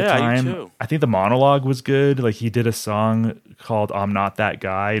 At the time. I do too. I think the monologue was good. Like, he did a song called I'm Not That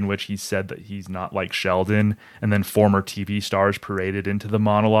Guy, in which he said that he's not like Sheldon, and then former TV stars paraded into the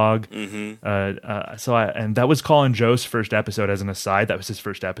monologue. Mm-hmm. And that was Colin Jost's first episode. As an aside, that was his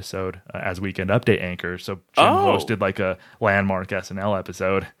first episode as Weekend Update anchor. So Jim hosted like a landmark SNL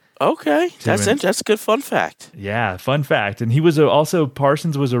episode. Okay, that's a good fun fact. Yeah, fun fact. And he was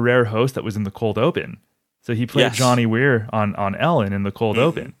Parsons was a rare host that was in the cold open. So he played Johnny Weir on Ellen in the cold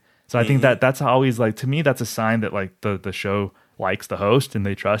open. So I think that's always, like, to me, that's a sign that like the show likes the host and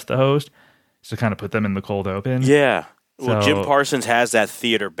they trust the host to kind of put them in the cold open. Yeah. Well, Jim Parsons has that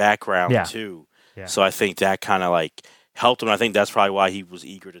theater background too. Yeah. So I think that kind of like helped him. I think that's probably why he was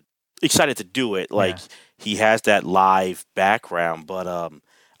excited to do it. Like, he has that live background, but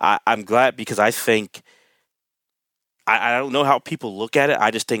I'm glad, because I think I don't know how people look at it.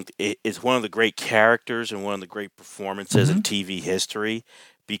 I just think it's one of the great characters and one of the great performances in TV history,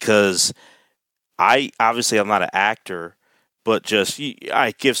 because I'm not an actor, but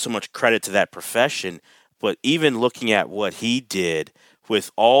I give so much credit to that profession. But even looking at what he did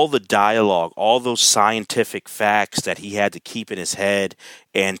with all the dialogue, all those scientific facts that he had to keep in his head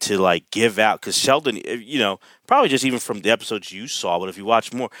and to like give out, because Sheldon, probably just even from the episodes you saw, but if you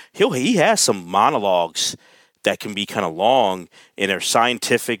watch more, he has some monologues that can be kind of long and they're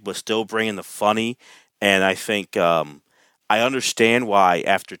scientific but still bringing the funny. And I think I understand why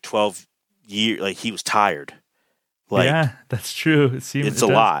after 12 years, like, he was tired. Like, yeah, that's true. It's a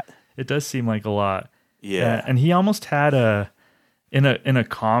lot. It does seem like a lot. Yeah. And he almost had in a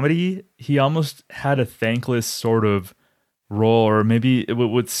comedy, he almost had a thankless sort of role, or maybe it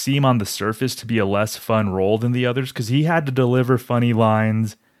would seem on the surface to be a less fun role than the others, because he had to deliver funny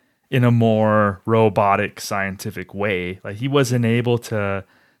lines in a more robotic, scientific way. Like, he wasn't able to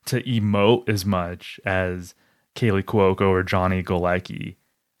emote as much as Kaylee Cuoco or Johnny Galecki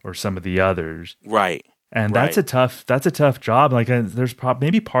or some of the others. Right. And that's a tough job. Like, there's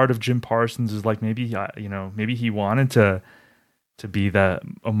maybe part of Jim Parsons is like, maybe he wanted to be that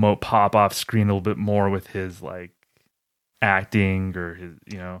emote pop off screen a little bit more with his like acting or his,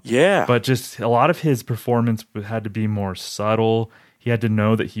 Yeah. But just a lot of his performance had to be more subtle. He had to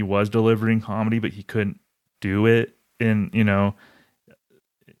know that he was delivering comedy, but he couldn't do it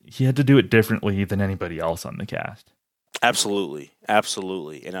he had to do it differently than anybody else on the cast. Absolutely.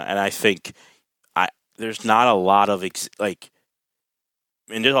 And I think there's not a lot of and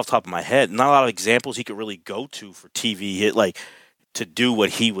just off the top of my head, not a lot of examples he could really go to for TV to do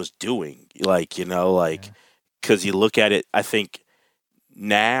what he was doing. Because you look at it, I think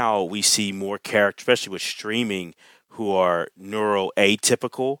now we see more characters, especially with streaming, who are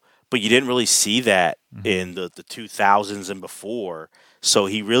neuroatypical, but you didn't really see that in the 2000s and before. So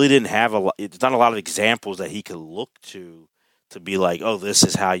he really didn't have it's not a lot of examples that he could look to be like, oh, this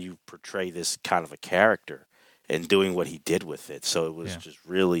is how you portray this kind of a character, and doing what he did with it. So it was just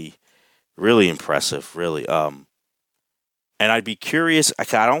really, really impressive, really. And I'd be curious,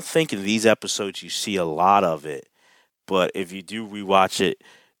 I don't think in these episodes you see a lot of it, but if you do rewatch it,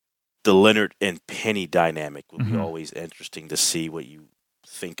 the Leonard and Penny dynamic would be always interesting to see what you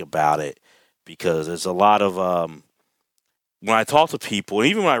think about it, because there's a lot of when I talk to people, and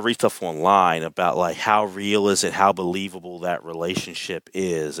even when I read stuff online about how real is it, how believable that relationship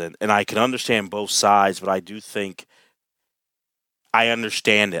is, and I can understand both sides, but I do think I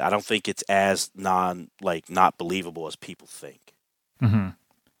understand it. I don't think it's as not believable as people think.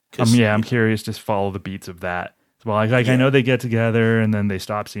 I'm curious to follow the beats of that. Well, I know they get together and then they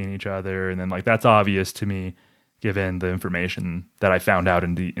stop seeing each other, and then that's obvious to me given the information that I found out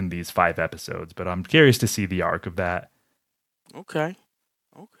in these 5 episodes. But I'm curious to see the arc of that. Okay.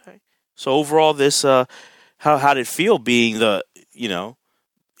 So overall, this how did it feel being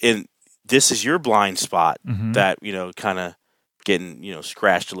in this is your blind spot that kind of getting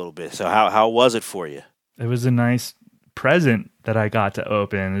scratched a little bit. So how was it for you? It was a nice present that I got to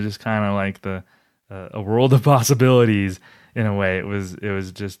open. It was just kind of like a world of possibilities in a way. It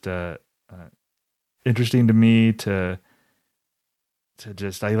was just interesting to me to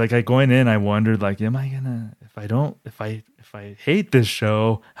just I going in, I wondered am I gonna, if I hate this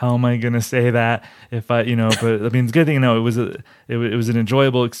show, how am I gonna say that if I but I mean, it's a good thing it was an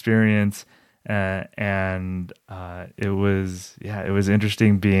enjoyable experience, and it was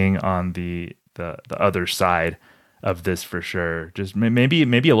interesting being on the other side of this for sure. Just maybe a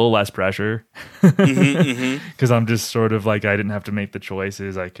little less pressure, because I'm just sort of I didn't have to make the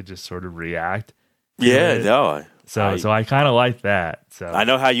choices. I could just sort of react. So I kind of like that. So I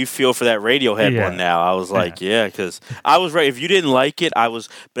know how you feel for that Radiohead one now. I was because I was right. If you didn't like it, but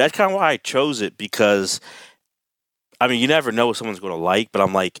that's kind of why I chose it, because I mean, you never know what someone's going to like, but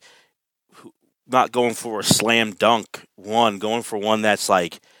I'm not going for a slam dunk one, going for one that's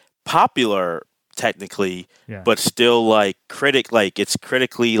popular technically, but still it's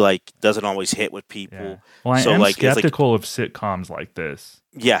critically doesn't always hit with people. Yeah. Well, I am skeptical of sitcoms like this.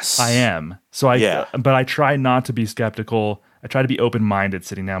 Yes, I am. So but I try not to be skeptical. I try to be open-minded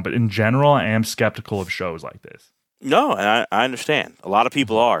sitting down, but in general, I am skeptical of shows like this. No, and I understand. A lot of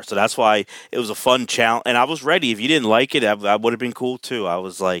people are. So that's why it was a fun challenge. And I was ready. If you didn't like it, I would have been cool too. I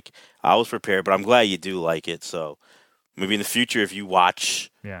was prepared, but I'm glad you do like it. So maybe in the future, if you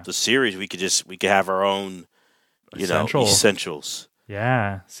watch the series, we could have our own, essentials.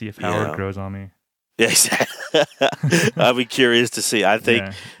 Yeah. See if Howard grows on me. Yeah, exactly. I'd be curious to see. I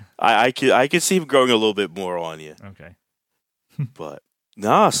think I could see him growing a little bit more on you. Okay. But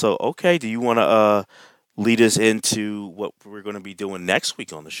so okay. Do you want to lead us into what we're going to be doing next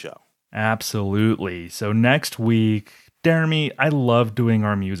week on the show? Absolutely. So next week, Jeremy, I love doing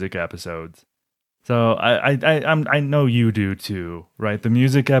our music episodes. So I know you do too, right? The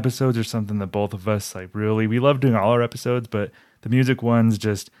music episodes are something that both of us we love doing all our episodes, but the music ones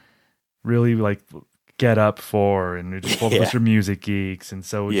just really get up for, and just both of us are music geeks, and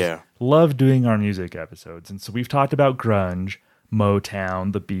so we just love doing our music episodes. And so we've talked about grunge,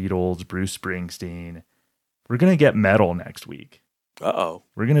 Motown, the Beatles, Bruce Springsteen. We're gonna get metal next week.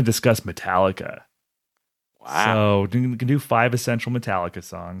 We're gonna discuss Metallica. Wow. So we can do 5 essential Metallica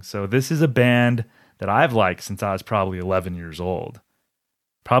songs. So this is a band that I've liked since I was probably 11 years old.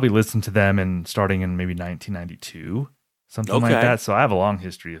 Probably listened to them starting in maybe 1992, something like that. So I have a long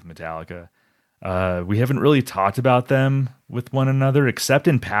history of Metallica. We haven't really talked about them with one another, except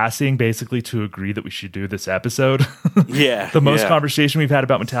in passing, basically to agree that we should do this episode. The most conversation we've had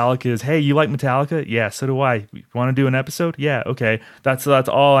about Metallica is, hey, you like Metallica? Yeah, so do I. You want to do an episode? Yeah, okay. That's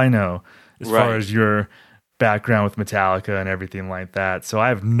all I know as far as your background with Metallica and everything like that. So I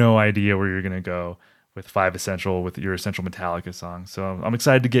have no idea where you're going to go with your essential Metallica songs. So I'm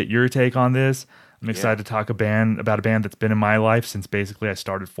excited to get your take on this. I'm excited to talk about a band that's been in my life since basically I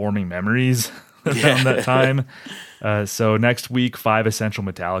started forming memories around that time. So next week, 5 essential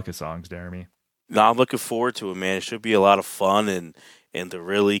Metallica songs, Jeremy. No, I'm looking forward to it, man. It should be a lot of fun and to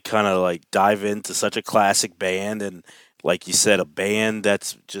really kind of like dive into such a classic band and, like you said, a band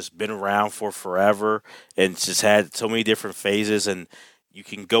that's just been around for forever and just had so many different phases. And you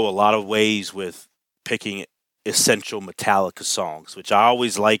can go a lot of ways with picking essential Metallica songs, which I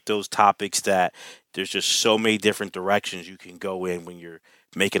always like those topics that there's just so many different directions you can go in when you're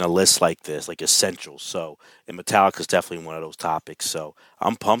making a list like this, like essentials. So, and Metallica's definitely one of those topics. So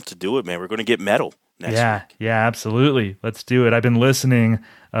I'm pumped to do it, man. We're going to get metal next week. Yeah, absolutely. Let's do it. I've been listening.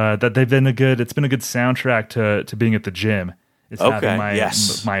 That it's been a good soundtrack to being at the gym. It's having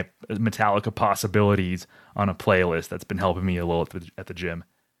my Metallica possibilities on a playlist that's been helping me a little at the gym.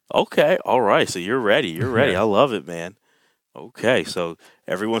 Okay, all right. So you're ready. You're ready. I love it, man. Okay, so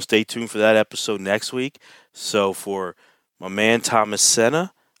everyone stay tuned for that episode next week. So for my man Thomas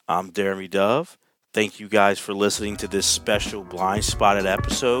Senna, I'm Jeremy Dove. Thank you guys for listening to this special Blind Spotted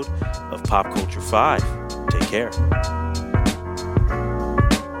episode of Pop Culture 5. Take care.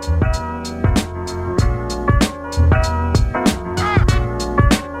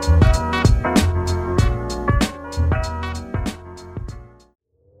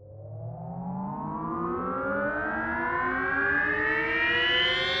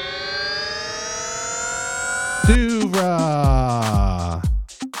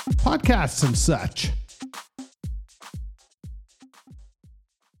 Podcasts and such.